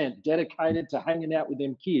 110% dedicated to hanging out with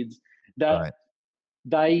them kids that Right.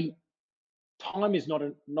 they time is not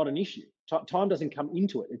an issue. Time doesn't come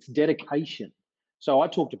into it. It's dedication. So I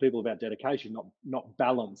talk to people about dedication, not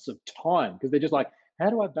balance of time, because they're just like, how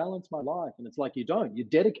do I balance my life? And it's like you don't. You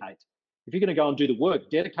dedicate. If you're going to go and do the work,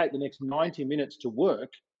 dedicate the next 90 minutes to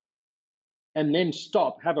work, and then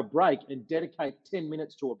stop, have a break, and dedicate 10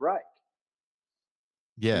 minutes to a break.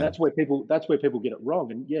 And Yeah. that's where people get it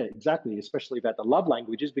wrong. And yeah, exactly, especially about the love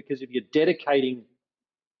languages, because if you're dedicating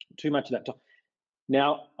too much of that time.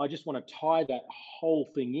 Now, I just want to tie that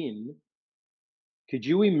whole thing in. Could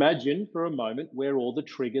you imagine for a moment where all the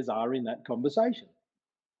triggers are in that conversation?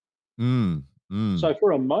 Mm, mm. So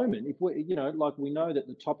for a moment, if we, like we know that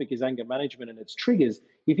the topic is anger management and its triggers,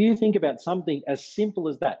 if you think about something as simple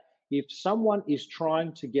as that, if someone is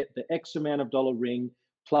trying to get the X amount of dollar ring,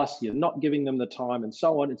 plus you're not giving them the time and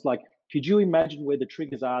so on, it's like, could you imagine where the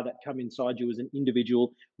triggers are that come inside you as an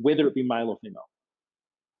individual, whether it be male or female?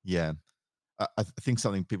 Yeah. I think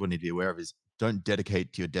something people need to be aware of is don't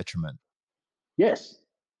dedicate to your detriment. Yes,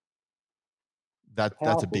 That's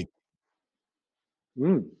a big powerful.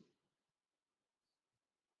 Mm,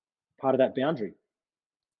 part of that boundary.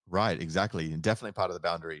 right, exactly, and definitely part of the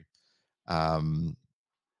boundary. Um,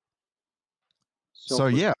 so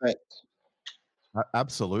yeah, Self-respect.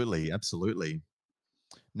 absolutely, absolutely.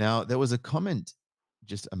 Now there was a comment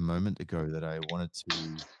just a moment ago that I wanted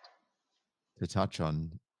to touch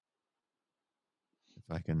on.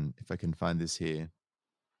 If I can find this here.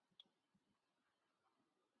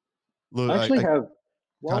 Look, I I, actually I have,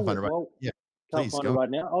 can't find it right. well, Yeah, can't please find it go. right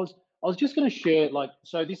now. I was just going to share, like,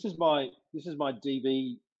 so this is my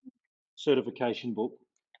DV certification book,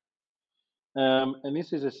 and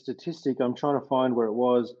this is a statistic. I'm trying to find where it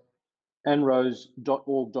was,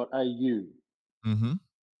 anrose.org.au Mm-hmm.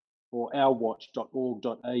 or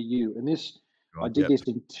ourwatch.org.au, and this, I God, did yep. this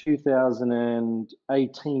in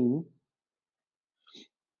 2018,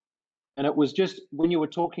 and it was just when you were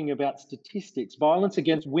talking about statistics, violence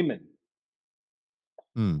against women.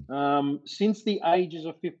 Mm, Since the ages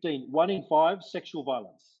of 15, 1 in 5 sexual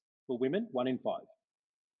violence for women, 1 in 5.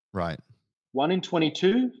 right. 1 in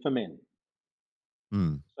 22 for men.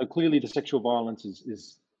 Mm, So clearly the sexual violence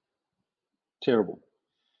is terrible.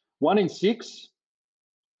 1 in 6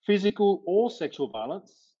 physical or sexual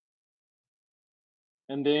violence.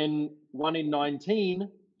 And then 1 in 19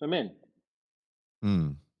 for men.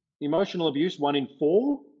 mm, Emotional abuse, 1 in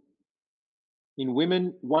 4 in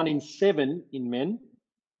women, 1 in 7 in men.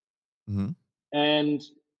 mm-hmm. And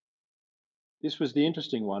this was the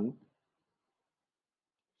interesting one.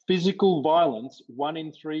 Physical violence, 1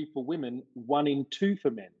 in 3 for women, 1 in 2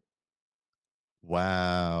 for men.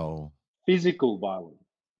 Wow. Physical violence.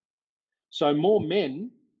 So more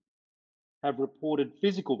men have reported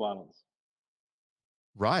physical violence.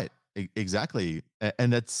 Right. Exactly.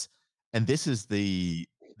 And this is the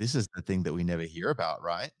thing that we never hear about,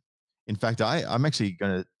 right? In fact, I'm actually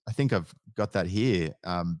gonna. I think I've got that here.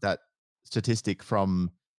 That statistic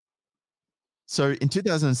from. So in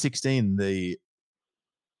 2016, there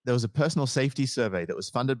was a personal safety survey that was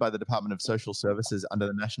funded by the Department of Social Services under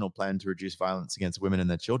the National Plan to Reduce Violence Against Women and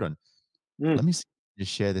Their Children. Let Mm. me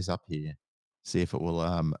just share this up here, see if it will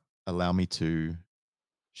allow me to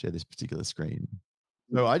share this particular screen.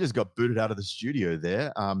 So I just got booted out of the studio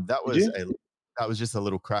there. Did you? That was just a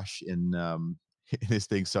little crash in in this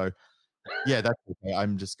thing. So yeah, that's okay.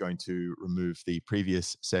 I'm just going to remove the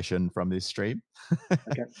previous session from this stream.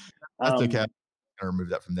 Okay. That's okay. I'm going to remove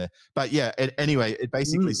that from there. But yeah, anyway, it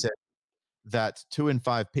basically Mm, said that 2 in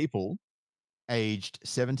 5 people aged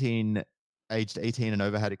 17, aged 18 and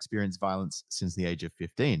over had experienced violence since the age of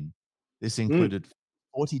 15. This mm. included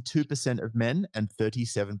 42% of men and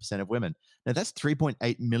 37% of women. Now, that's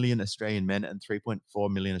 3.8 million Australian men and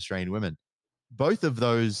 3.4 million Australian women. Both of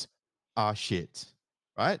those are shit,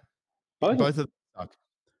 right? Both of Both them. of them suck.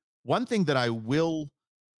 One thing that I will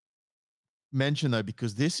mention, though,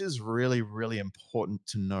 because this is really, really important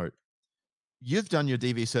to note, you've done your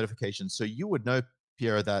DV certification, so you would know,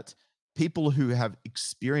 Piero, that people who have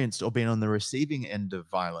experienced or been on the receiving end of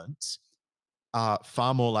violence are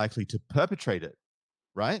far more likely to perpetrate it,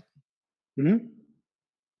 right? Mhm.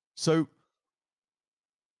 So,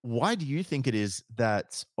 why do you think it is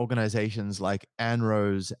that organizations like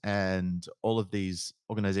ANROS and all of these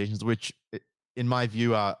organizations, which in my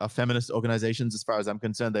view are feminist organizations, as far as I'm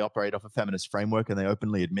concerned, they operate off a feminist framework and they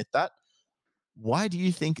openly admit that. Why do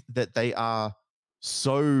you think that they are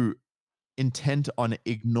so intent on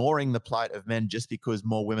ignoring the plight of men just because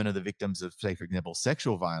more women are the victims of, say, for example,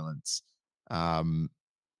 sexual violence? Um,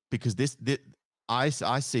 because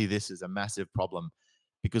I see this as a massive problem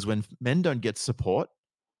because when men don't get support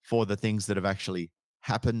for the things that have actually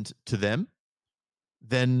happened to them,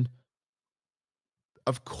 then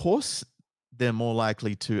of course they're more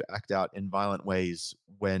likely to act out in violent ways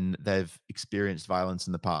when they've experienced violence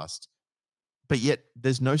in the past. But yet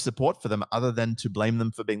there's no support for them other than to blame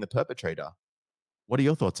them for being the perpetrator. What are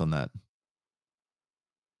your thoughts on that?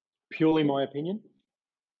 Purely my opinion.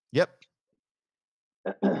 Yep.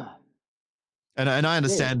 And I Yeah.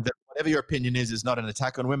 understand that whatever your opinion is not an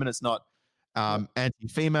attack on women. It's not No.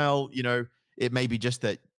 anti-female. You know, it may be just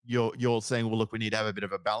that you're saying, well, look, we need to have a bit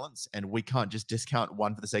of a balance, and we can't just discount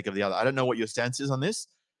one for the sake of the other. I don't know what your stance is on this,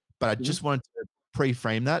 but I Mhm. just wanted to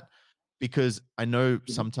pre-frame that because I know Mhm.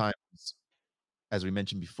 sometimes, as we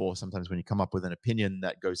mentioned before, sometimes when you come up with an opinion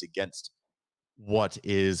that goes against what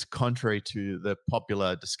is contrary to the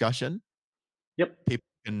popular discussion, Yep. people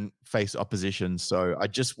can face opposition. So I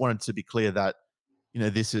just wanted to be clear that, you know,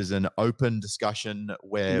 this is an open discussion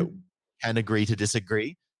where we Mhm. can agree to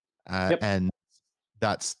disagree. Yep. And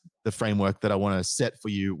that's the framework that I want to set for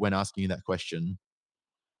you when asking you that question.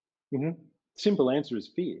 Mhm. Simple answer is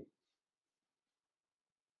fear.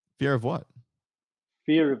 Fear of what?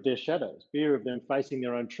 Fear of their shadows, fear of them facing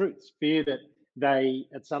their own truths, fear that they,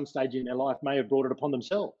 at some stage in their life, may have brought it upon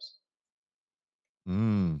themselves.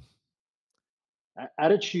 Mm,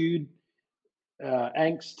 Attitude,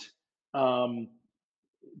 angst, um,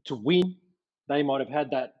 to win. They might have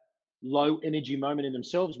had that low energy moment in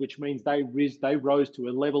themselves, which means they rose to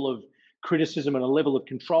a level of criticism and a level of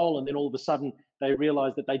control, and then all of a sudden they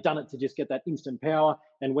realize that they've done it to just get that instant power.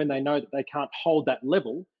 And when they know that they can't hold that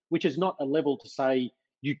level, which is not a level to say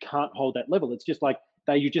you can't hold that level, it's just like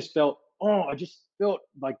you just felt, oh, I just felt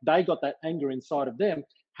like they got that anger inside of them,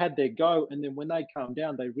 had their go, and then when they calm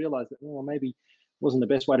down, they realize that, oh, maybe wasn't the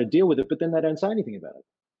best way to deal with it, but then they don't say anything about it.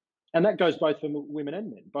 And that goes both for women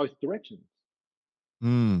and men, both directions.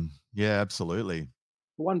 yeah, absolutely.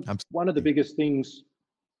 One of the Absolutely. biggest things,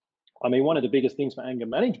 one of the biggest things for anger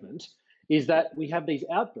management is that we have these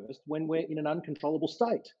outbursts when we're in an uncontrollable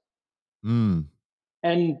state. Mm,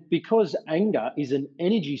 And because anger is an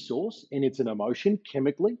energy source and it's an emotion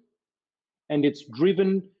chemically, and it's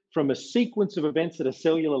driven from a sequence of events at a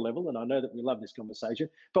cellular level, and I know that we love this conversation,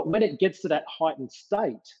 but when it gets to that heightened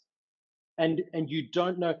state, and you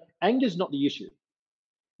don't know, anger is not the issue.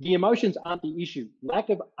 The emotions aren't the issue. Lack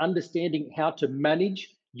of understanding how to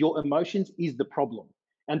manage your emotions is the problem.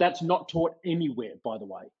 And that's not taught anywhere, by the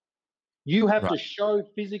way. You have right. to show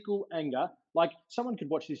physical anger. Like someone could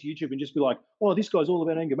watch this YouTube and just be like, oh, this guy's all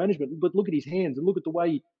about anger management, but look at his hands and look at the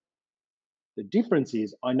way. The difference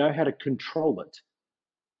is I know how to control it.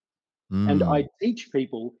 And I Mm, teach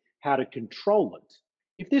people how to control it.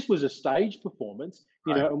 If this was a stage performance,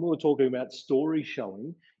 right. and we were talking about story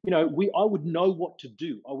showing, I would know what to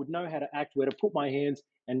do. I would know how to act, where to put my hands,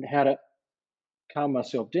 and how to calm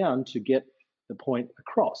myself down to get the point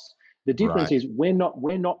across. The difference Right. is we're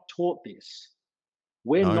not taught this.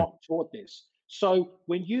 We're No. not taught this. So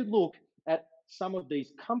when you look at some of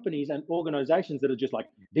these companies and organizations that are just like,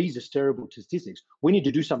 these are terrible statistics, we need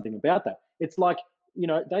to do something about that. It's like,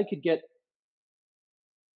 they could get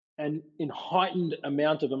an in heightened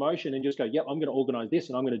amount of emotion and just go, yep, I'm going to organize this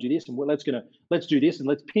and I'm going to do this and let's do this and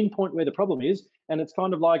let's pinpoint where the problem is. And it's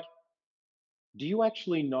kind of like, do you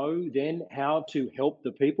actually know then how to help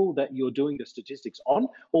the people that you're doing the statistics on,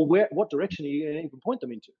 or what direction are you going to even point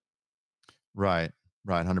them into? Right.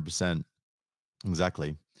 Right. 100%.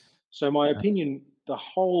 Exactly. So my opinion,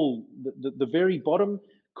 the very bottom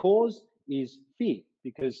cause is fear,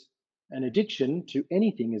 because an addiction to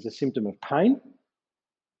anything is a symptom of pain.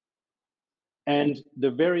 And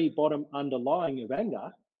the very bottom underlying of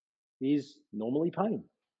anger is normally pain,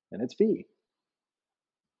 and it's fear.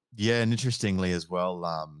 Yeah, and interestingly as well,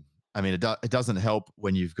 I mean, it doesn't help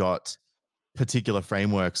when you've got particular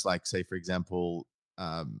frameworks, like say, for example,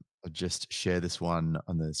 I'll just share this one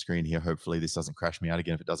on the screen here. Hopefully this doesn't crash me out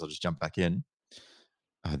again. If it does, I'll just jump back in.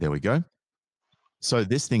 There we go. So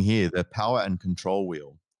this thing here, the power and control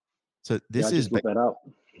wheel. So Yeah, I just looked that up.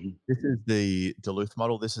 this is the Duluth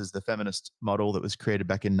model. This is the feminist model that was created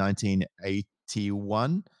back in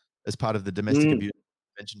 1981 as part of the domestic Mm, abuse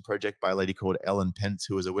prevention project by a lady called Ellen Pence,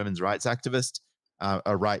 who was a women's rights activist.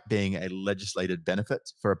 A right being a legislated benefit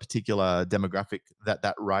for a particular demographic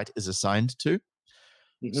that right is assigned to.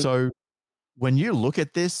 mhm. So when you look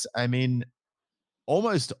at this, I mean,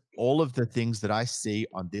 almost all of the things that I see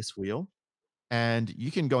on this wheel, and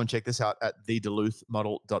you can go and check this out at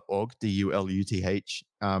theduluthmodel.org, DULUTH,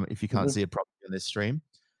 if you can't Mhm. see it properly on this stream.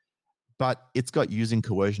 But it's got using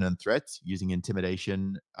coercion and threats, using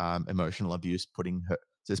intimidation, emotional abuse, putting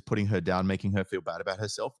her down, making her feel bad about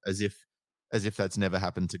herself, as if that's never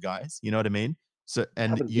happened to guys. You know what I mean? So, It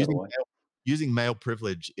and happens the other way. using male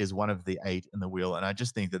privilege is one of the 8 in the wheel, and I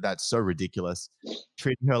just think that that's so ridiculous.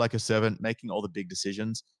 Treating her like a servant, making all the big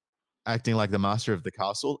decisions, acting like the master of the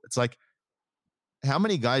castle. It's like, how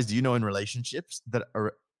many guys do you know in relationships that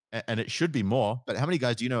are, and it should be more, but how many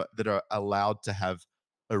guys do you know that are allowed to have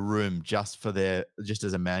a room just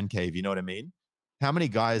as a man cave? You know what I mean? How many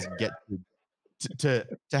guys get to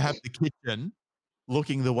have the kitchen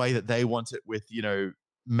looking the way that they want it, with,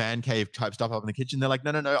 man cave type stuff up in the kitchen? They're like,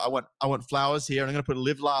 no, no, no, I want flowers here, and I'm going to put a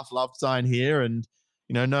live, laugh, love sign here, and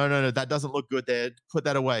no, no, no, that doesn't look good there. Put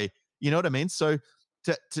that away. You know what I mean? So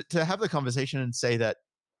to have the conversation and say that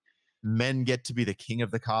men get to be the king of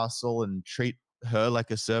the castle and treat her like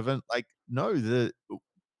a servant, like, no,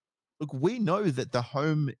 look, we know that the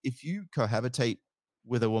home, if you cohabitate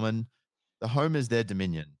with a woman, the home is their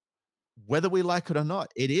dominion, whether we like it or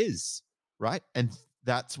not. It is, right? And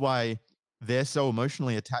that's why they're so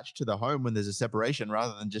emotionally attached to the home when there's a separation,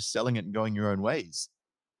 rather than just selling it and going your own ways,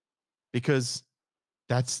 because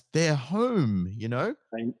that's their home.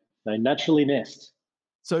 They naturally nest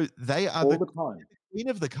So they are all the the time. queen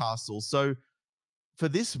of the castle. So for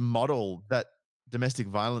this model that domestic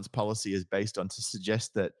violence policy is based on, to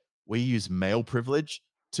suggest that we use male privilege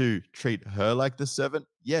to treat her like the servant,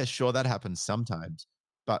 yeah, sure, that happens sometimes,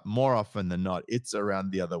 but more often than not, it's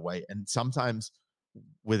around the other way. And sometimes,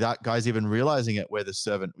 without guys even realizing it, we're the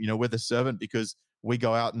servant. We're the servant because we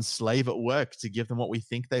go out and slave at work to give them what we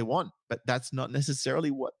think they want, but that's not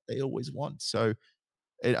necessarily what they always want. So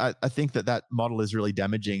I think that model is really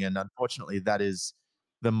damaging, and unfortunately, that is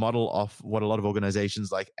the model of what a lot of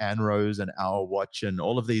organizations like ANROS and Our Watch and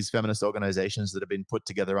all of these feminist organizations that have been put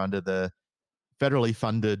together under the federally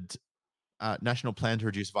funded National Plan to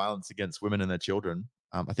Reduce Violence Against Women and Their Children.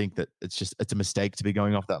 I think that it's a mistake to be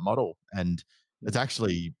going off that model, and it's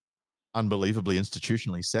actually unbelievably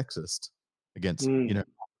institutionally sexist against Mm,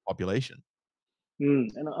 population.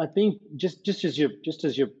 And I think just as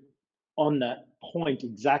you're on that point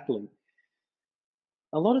exactly,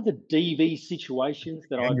 a lot of the DV situations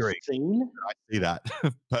that I've Angry, seen, I see that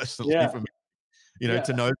personally yeah, from yeah.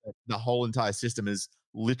 to know that the whole entire system is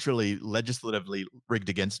literally legislatively rigged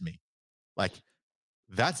against me. Like,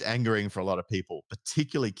 that's angering for a lot of people,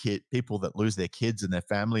 particularly people that lose their kids and their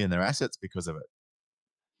family and their assets because of it.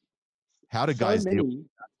 How do So guys deal with many,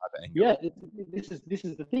 that type of anger? yeah. This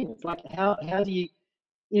is the thing. It's like, how do you,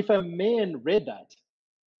 if a man read that,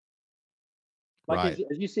 like, Right.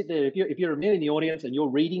 as you sit there, if you're a man in the audience and you're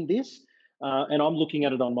reading this, and I'm looking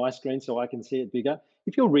at it on my screen so I can see it bigger.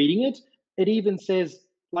 If you're reading it, it even says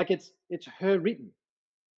like it's her written.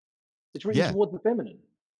 It's written Yeah. towards the feminine.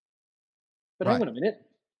 But hang Right. on a minute.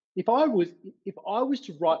 If I was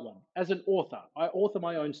to write one as an author, I author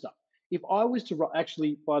my own stuff. If I was to write,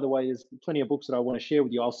 actually, by the way, there's plenty of books that I want to share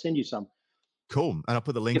with you. I'll send you some. Cool. And I'll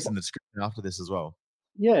put the links If in the description after this as well.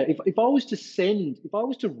 yeah, if I was to if I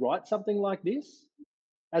was to write something like this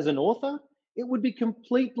as an author, it would be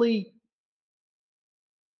completely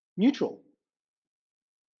neutral.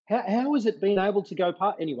 How has it been able to go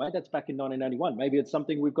part? Anyway, that's back in 1981. Maybe it's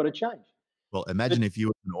something we've got to change. Well, But imagine if you,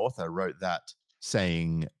 as an author, wrote that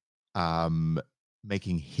saying, um,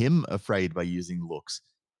 making him afraid by using looks,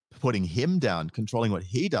 putting him down, controlling what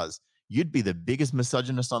he does. You'd be the biggest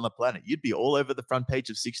misogynist on the planet. You'd be all over the front page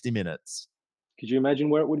of 60 Minutes. could you imagine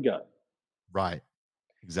where it would go? Right.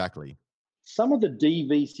 Exactly. Some of the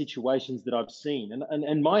DV situations that I've seen,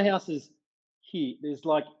 and my house is here. There's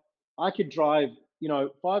like I could drive,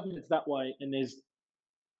 5 minutes that way, and there's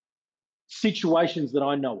situations that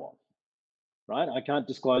I know of. Right? I can't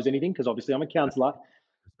disclose anything because obviously I'm a counselor.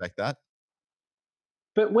 Respect that.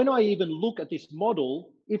 But when I even look at this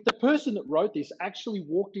model, if the person that wrote this actually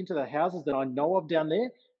walked into the houses that I know of down there,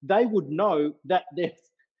 they would know that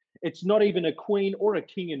it's not even a queen or a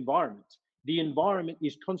king environment. The environment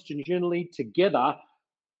is constitutionally together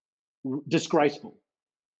disgraceful.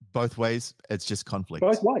 Both ways, it's just conflict.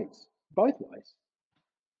 Both ways. Both ways.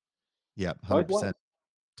 Yeah, Both 100%. ways.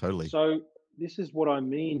 Totally. So this is what I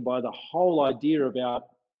mean by the whole idea about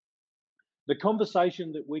the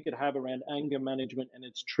conversation that we could have around anger management and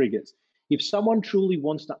its triggers. If someone truly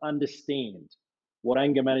wants to understand what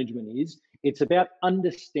anger management is, it's about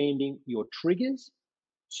understanding your triggers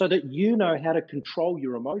so that you know how to control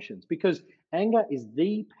your emotions, because anger is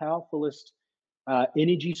the powerfulest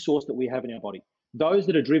energy source that we have in our body. Those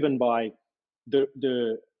that are driven by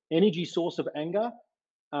the energy source of anger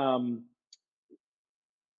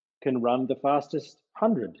can run the fastest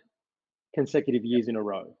 100 consecutive years in a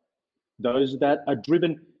row. Those that are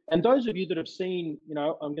driven, and those of you that have seen,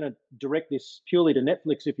 I'm going to direct this purely to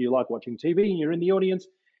Netflix if you like watching TV and you're in the audience.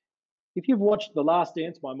 If you've watched The Last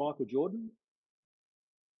Dance by Michael Jordan,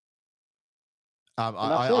 I've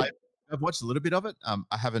watched a little bit of it.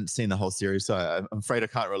 I haven't seen the whole series, so I'm afraid I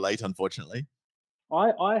can't relate, unfortunately.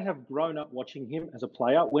 I have grown up watching him as a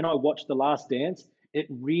player. When I watched The Last Dance, it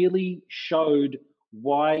really showed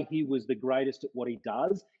why he was the greatest at what he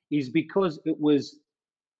does, is because it was,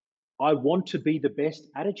 I want to be the best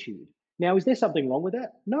attitude. Now, is there something wrong with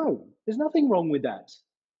that? No, there's nothing wrong with that.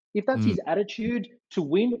 If that's his attitude to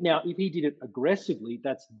win, now, if he did it aggressively,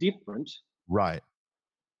 that's different. Right.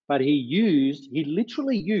 But he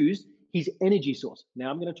literally used his energy source. Now,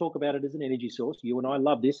 I'm going to talk about it as an energy source. You and I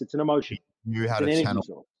love this. It's an emotion. He knew how to channel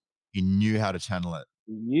it. He knew how to channel it.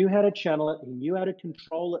 He knew how to channel it. He knew how to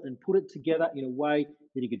control it and put it together in a way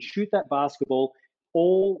that he could shoot that basketball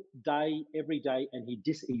all day, every day. And he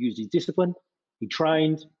used his discipline. He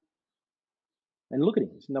trained. And look at him.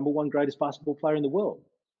 He's the #1 greatest basketball player in the world.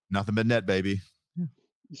 Nothing but net, baby.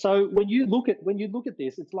 So when you look at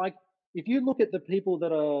this, it's like if you look at the people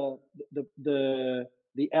that are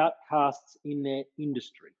the outcasts in their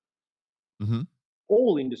industry,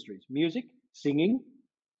 all industries, music, singing,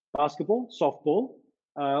 basketball, softball,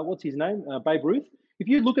 what's his name? Babe Ruth. If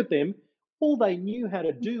you look at them, all they knew how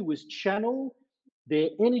to do was channel their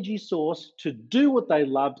energy source to do what they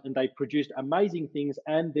loved, and they produced amazing things,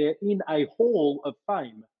 and they're in a hall of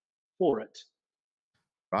fame for it.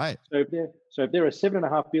 Right. So if there are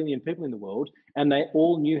 7.5 billion people in the world and they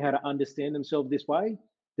all knew how to understand themselves this way,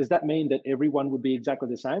 does that mean that everyone would be exactly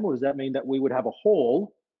the same? Or does that mean that we would have a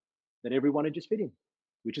hall that everyone would just fit in,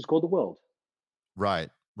 which is called the world? Right.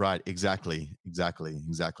 Exactly.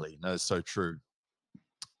 No, it's so true.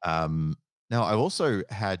 Now, I've also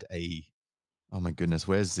had oh my goodness,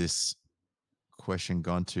 where's this question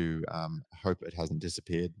gone to? Hope it hasn't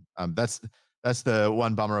disappeared. That's the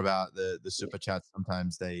one bummer about the super chats.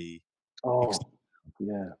 Sometimes they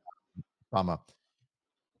bummer.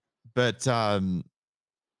 But no,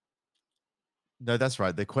 that's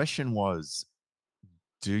right. The question was,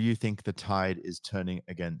 do you think the tide is turning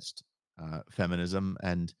against feminism?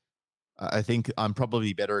 And I think I'm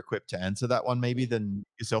probably better equipped to answer that one maybe than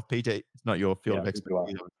yourself, Peter. It's not your field of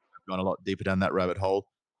expertise. I've gone a lot deeper down that rabbit hole.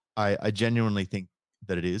 I genuinely think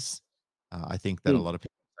that it is. I think that a lot of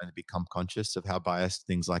people are going to become conscious of how biased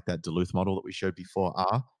things like that Duluth model that we showed before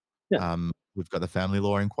are. Yeah. We've got the family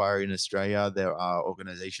law inquiry in Australia. There are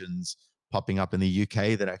organizations popping up in the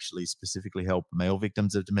UK that actually specifically help male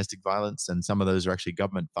victims of domestic violence, and some of those are actually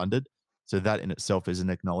government funded. So that in itself is an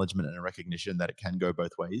acknowledgement and a recognition that it can go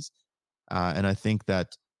both ways. And I think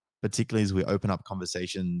that particularly as we open up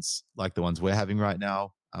conversations like the ones we're having right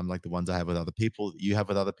now, like the ones I have with other people, that you have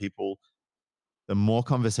with other people, the more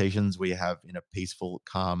conversations we have in a peaceful,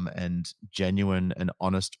 calm, and genuine and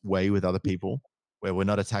honest way with other people, where we're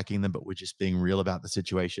not attacking them, but we're just being real about the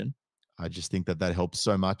situation. I just think that helps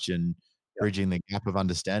so much. And bridging the gap of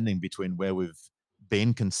understanding between where we've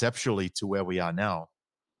been conceptually to where we are now.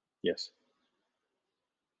 Yes.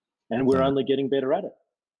 And we're So, only getting better at it.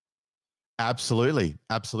 absolutely,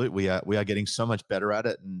 absolutely. We are getting so much better at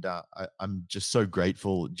it, and I'm just so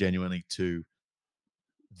grateful, genuinely, to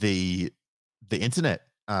the internet.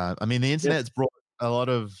 I mean, the internet's brought a lot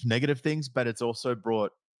of negative things, but it's also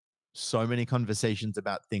brought so many conversations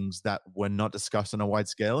about things that were not discussed on a wide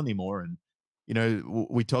scale anymore. And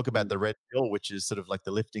we talk about the red pill, which is sort of like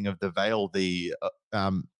the lifting of the veil, the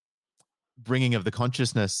bringing of the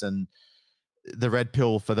consciousness. And the red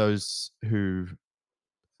pill, for those who,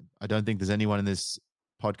 I don't think there's anyone in this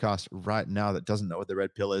podcast right now that doesn't know what the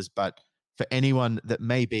red pill is, but for anyone that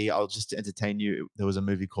may be, I'll just entertain you. There was a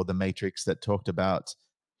movie called The Matrix that talked about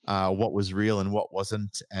what was real and what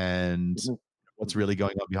wasn't, and what's really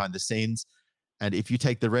going on behind the scenes. And if you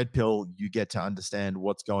take the red pill, you get to understand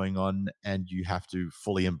what's going on, and you have to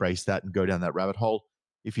fully embrace that and go down that rabbit hole.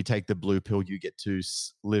 If you take the blue pill, you get to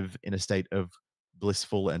live in a state of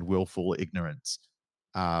blissful and willful ignorance.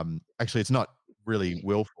 Actually, it's not really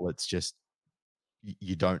willful. It's just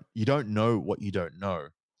you don't know what you don't know.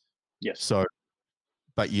 Yes. So,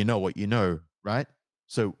 but you know what you know, right?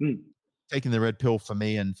 So taking the red pill for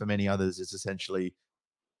me and for many others is essentially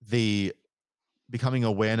the becoming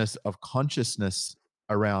awareness of consciousness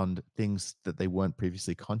around things that they weren't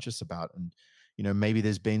previously conscious about. And maybe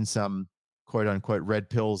there's been some quote unquote red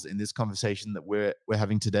pills in this conversation that we're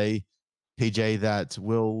having today, PJ, that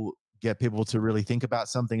will get people to really think about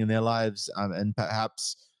something in their lives, and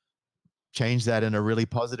perhaps change that in a really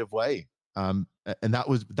positive way. And that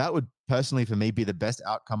would personally, for me, be the best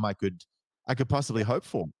outcome I could possibly hope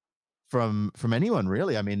for from anyone,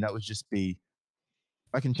 really. I mean, that would just be,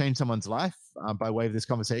 if I can change someone's life by way of this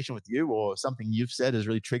conversation with you, or something you've said has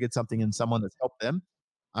really triggered something in someone that's helped them.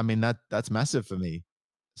 I mean, that's massive for me.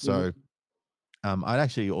 So I'd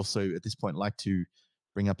actually also at this point like to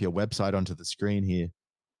bring up your website onto the screen here,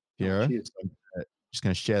 Piero. So I'm just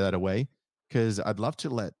going to share that away, because I'd love to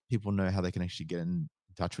let people know how they can actually get in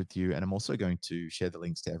touch with you. And I'm also going to share the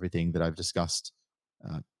links to everything that I've discussed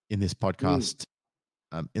in this podcast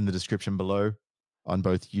in the description below, on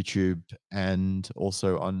both YouTube and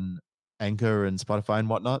also on Anchor and Spotify and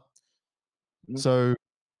whatnot. So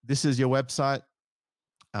this is your website.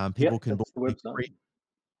 People can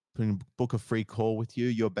book a free call with you.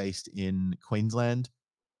 You're based in Queensland.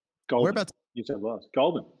 Goulburn. Whereabouts? You said last.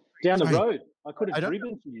 Goulburn. Down the road. I could have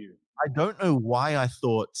driven for you. I don't know why I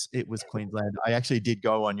thought it was Queensland. I actually did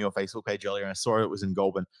go on your Facebook page earlier and I saw it was in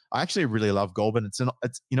Goulburn. I actually really love Goulburn. It's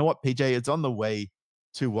you know what, PJ? It's on the way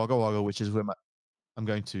to Wagga Wagga, which is where I'm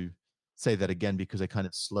going to say that again because I kind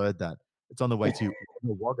of slurred that. It's on the way to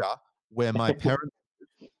Wagga, where my parents.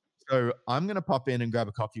 So I'm going to pop in and grab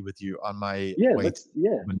a coffee with you on my way.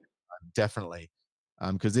 Definitely,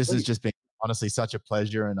 because this has just been honestly such a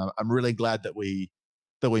pleasure, and I'm really glad that we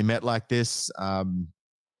met like this.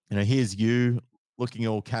 Here's you looking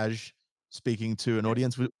all cash, speaking to an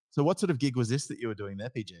audience. So what sort of gig was this that you were doing there,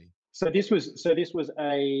 PJ? So this was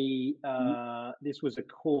a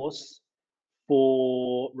course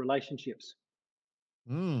for relationships.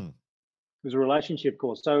 It was a relationship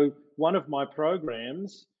course. So one of my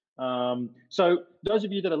programs. So those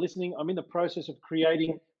of you that are listening, I'm in the process of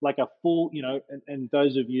creating like a full, and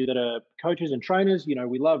those of you that are coaches and trainers,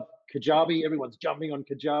 we love Kajabi. Everyone's jumping on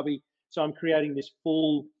Kajabi. So I'm creating this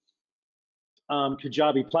full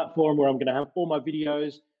Kajabi platform where I'm going to have all my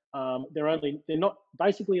videos. They're not,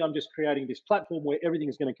 basically I'm just creating this platform where everything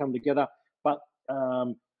is going to come together, but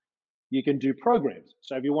you can do programs.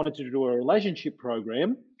 So if you wanted to do a relationship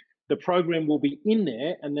program, the program will be in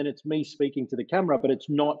there, and then it's me speaking to the camera, but it's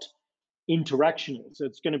not interactional. So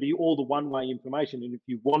it's going to be all the one-way information. And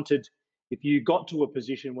if you got to a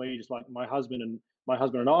position where you're just like, my husband and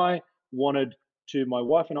I wanted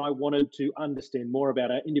to understand more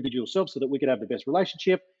about our individual selves so that we could have the best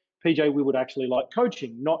relationship, PJ, we would actually like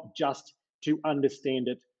coaching, not just to understand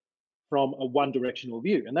it from a one-directional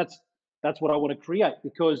view. And that's what I want to create,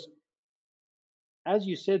 because as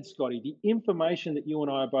you said, Scotty, the information that you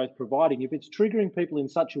and I are both providing, if it's triggering people in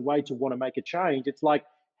such a way to want to make a change, it's like,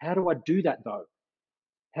 how do I do that though?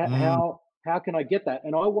 How can I get that?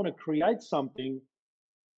 And I want to create something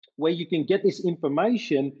where you can get this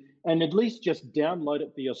information and at least just download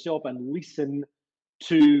it for yourself and listen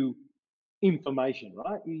to information,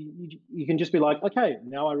 right? You can just be like, okay,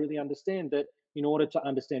 now I really understand that in order to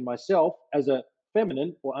understand myself as a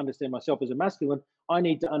feminine or understand myself as a masculine, I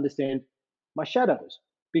need to understand my shadows,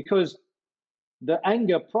 because the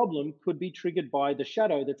anger problem could be triggered by the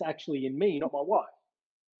shadow that's actually in me, not my wife.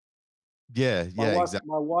 Yeah, yeah, exactly.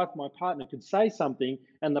 My partner could say something,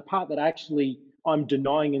 and the part that actually I'm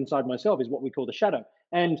denying inside myself is what we call the shadow.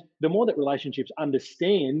 And the more that relationships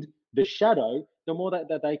understand the shadow, the more that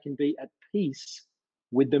they can be at peace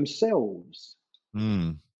with themselves.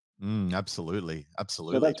 Mm, absolutely, So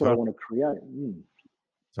absolutely, that's what I totally, want to create.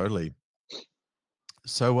 totally.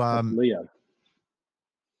 So, That's Leo.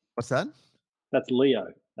 what's that? That's Leo.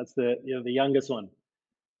 That's the youngest one.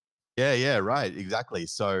 Yeah, yeah, right, exactly.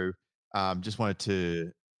 So, just wanted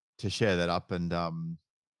to share that up and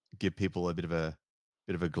give people a bit of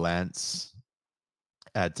a glance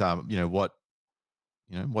at what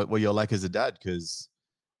you're like as a dad, because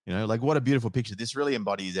like what a beautiful picture. This really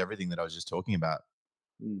embodies everything that I was just talking about.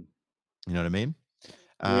 Mm. You know what I mean?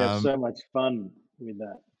 We have Um, so much fun with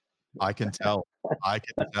I can tell. I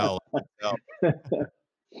can tell. I can tell. that.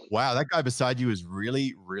 Wow, that guy beside you is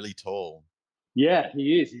really, really tall. Yeah,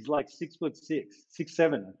 he is. He's like 6'6",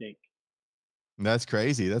 6'7", I think. That's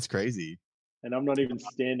crazy. That's crazy. And I'm not even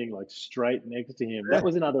standing like straight next to him. That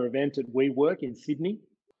was another event at WeWork in Sydney.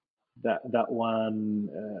 That one.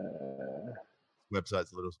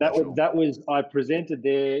 Website's a little That was special. that was I presented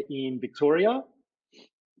there in Victoria.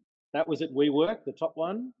 That was at WeWork, the top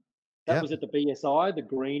one. That Yeah. was at the BSI, the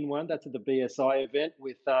green one. That's at the BSI event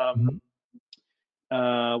with Mhm.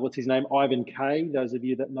 what's his name, Ivan Kay. Those of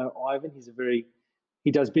you that know Ivan,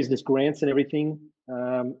 he does business grants and everything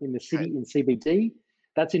in the Okay. city in CBD.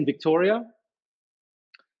 That's in Victoria.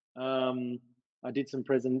 I did some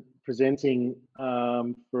presenting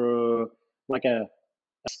for like a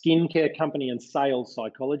skincare company and sales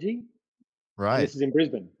psychology, and Right. this is in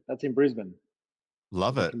Brisbane. That's in Brisbane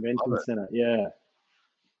Love at the it. Love convention it. centre. Yeah.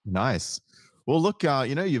 Nice. Well, look,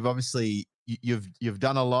 you've obviously you've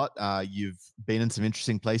done a lot. You've been in some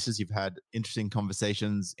interesting places. You've had interesting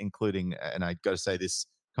conversations, including, and I got to say, this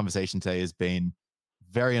conversation today has been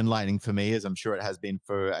very enlightening for me, as I'm sure it has been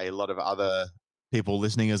for a lot of other people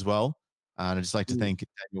listening as well. And I'd just like to Mm. thank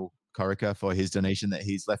Daniel Corica for his donation that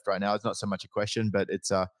he's left right now. It's not so much a question, but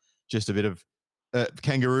it's just a bit of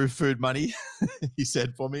kangaroo food money he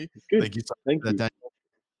said for me. Good. Thank you so much Thank for that, you.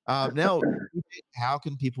 Daniel. Now, how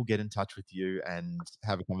can people get in touch with you and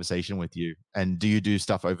have a conversation with you? And do you do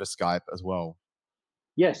stuff over Skype as well?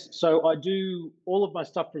 Yes, so I do all of my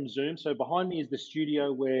stuff from Zoom. So behind me is the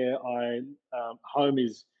studio where home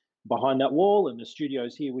is behind that wall, and the studio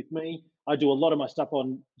is here with me. I do a lot of my stuff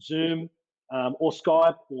on Zoom or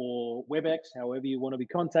Skype or WebEx, however you want to be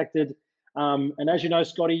contacted. And as you know,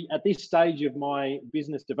 Scotty, at this stage of my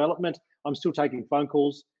business development, I'm still taking phone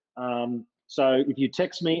calls. So if you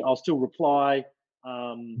text me, I'll still reply.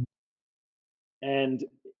 And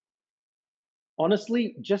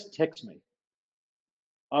honestly, just text me.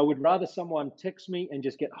 I would rather someone text me and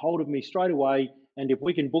just get hold of me straight away. And if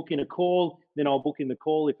we can book in a call, then I'll book in the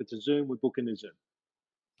call. If it's a Zoom, we book in the Zoom.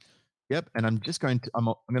 Yep. And I'm just I'm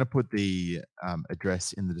going to put the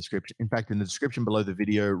address in the description. In fact, in the description below the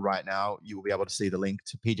video right now, you will be able to see the link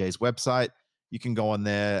to PJ's website. You can go on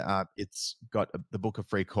there. It's got the book a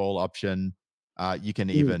free call option. You can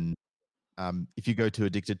even, if you go to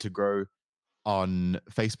Addicted to Grow on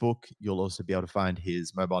Facebook, you'll also be able to find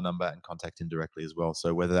his mobile number and contact him directly as well.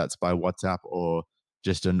 So whether that's by WhatsApp or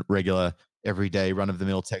just a regular everyday run of the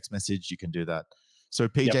mill text message, you can do that. So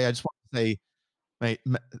PJ, Yep. I just want to say, mate,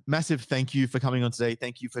 massive thank you for coming on today.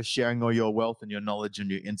 Thank you for sharing all your wealth and your knowledge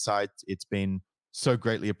and your insights. It's been so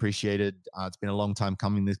greatly appreciated. It's been a long time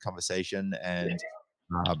coming, this conversation, and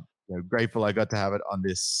grateful I got to have it on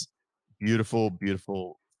this beautiful,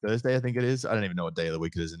 beautiful Thursday, I think it is. I don't even know what day of the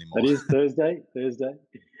week it is anymore. That is Thursday. Thursday.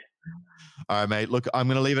 All right, mate. Look, I'm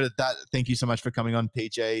going to leave it at that. Thank you so much for coming on,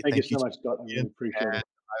 PJ. Thank you Thank you. so much, Scott. I really appreciate And it.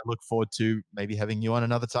 I look forward to maybe having you on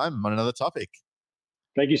another time on another topic.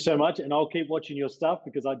 Thank you so much. And I'll keep watching your stuff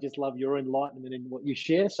because I just love your enlightenment and what you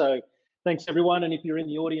share. So thanks, everyone. And if you're in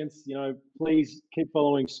the audience, please keep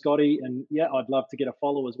following Scotty. And yeah, I'd love to get a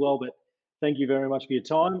follow as well. But thank you very much for your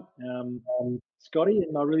time, Scotty.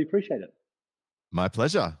 And I really appreciate it. My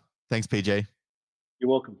pleasure. Thanks, PJ. You're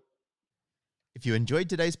welcome. If you enjoyed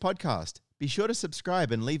today's podcast, be sure to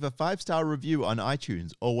subscribe and leave a 5-star review on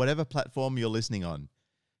iTunes or whatever platform you're listening on.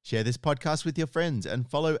 Share this podcast with your friends and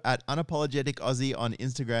follow at Unapologetic Aussie on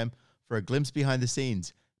Instagram for a glimpse behind the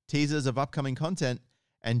scenes, teasers of upcoming content,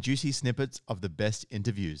 and juicy snippets of the best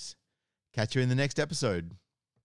interviews. Catch you in the next episode.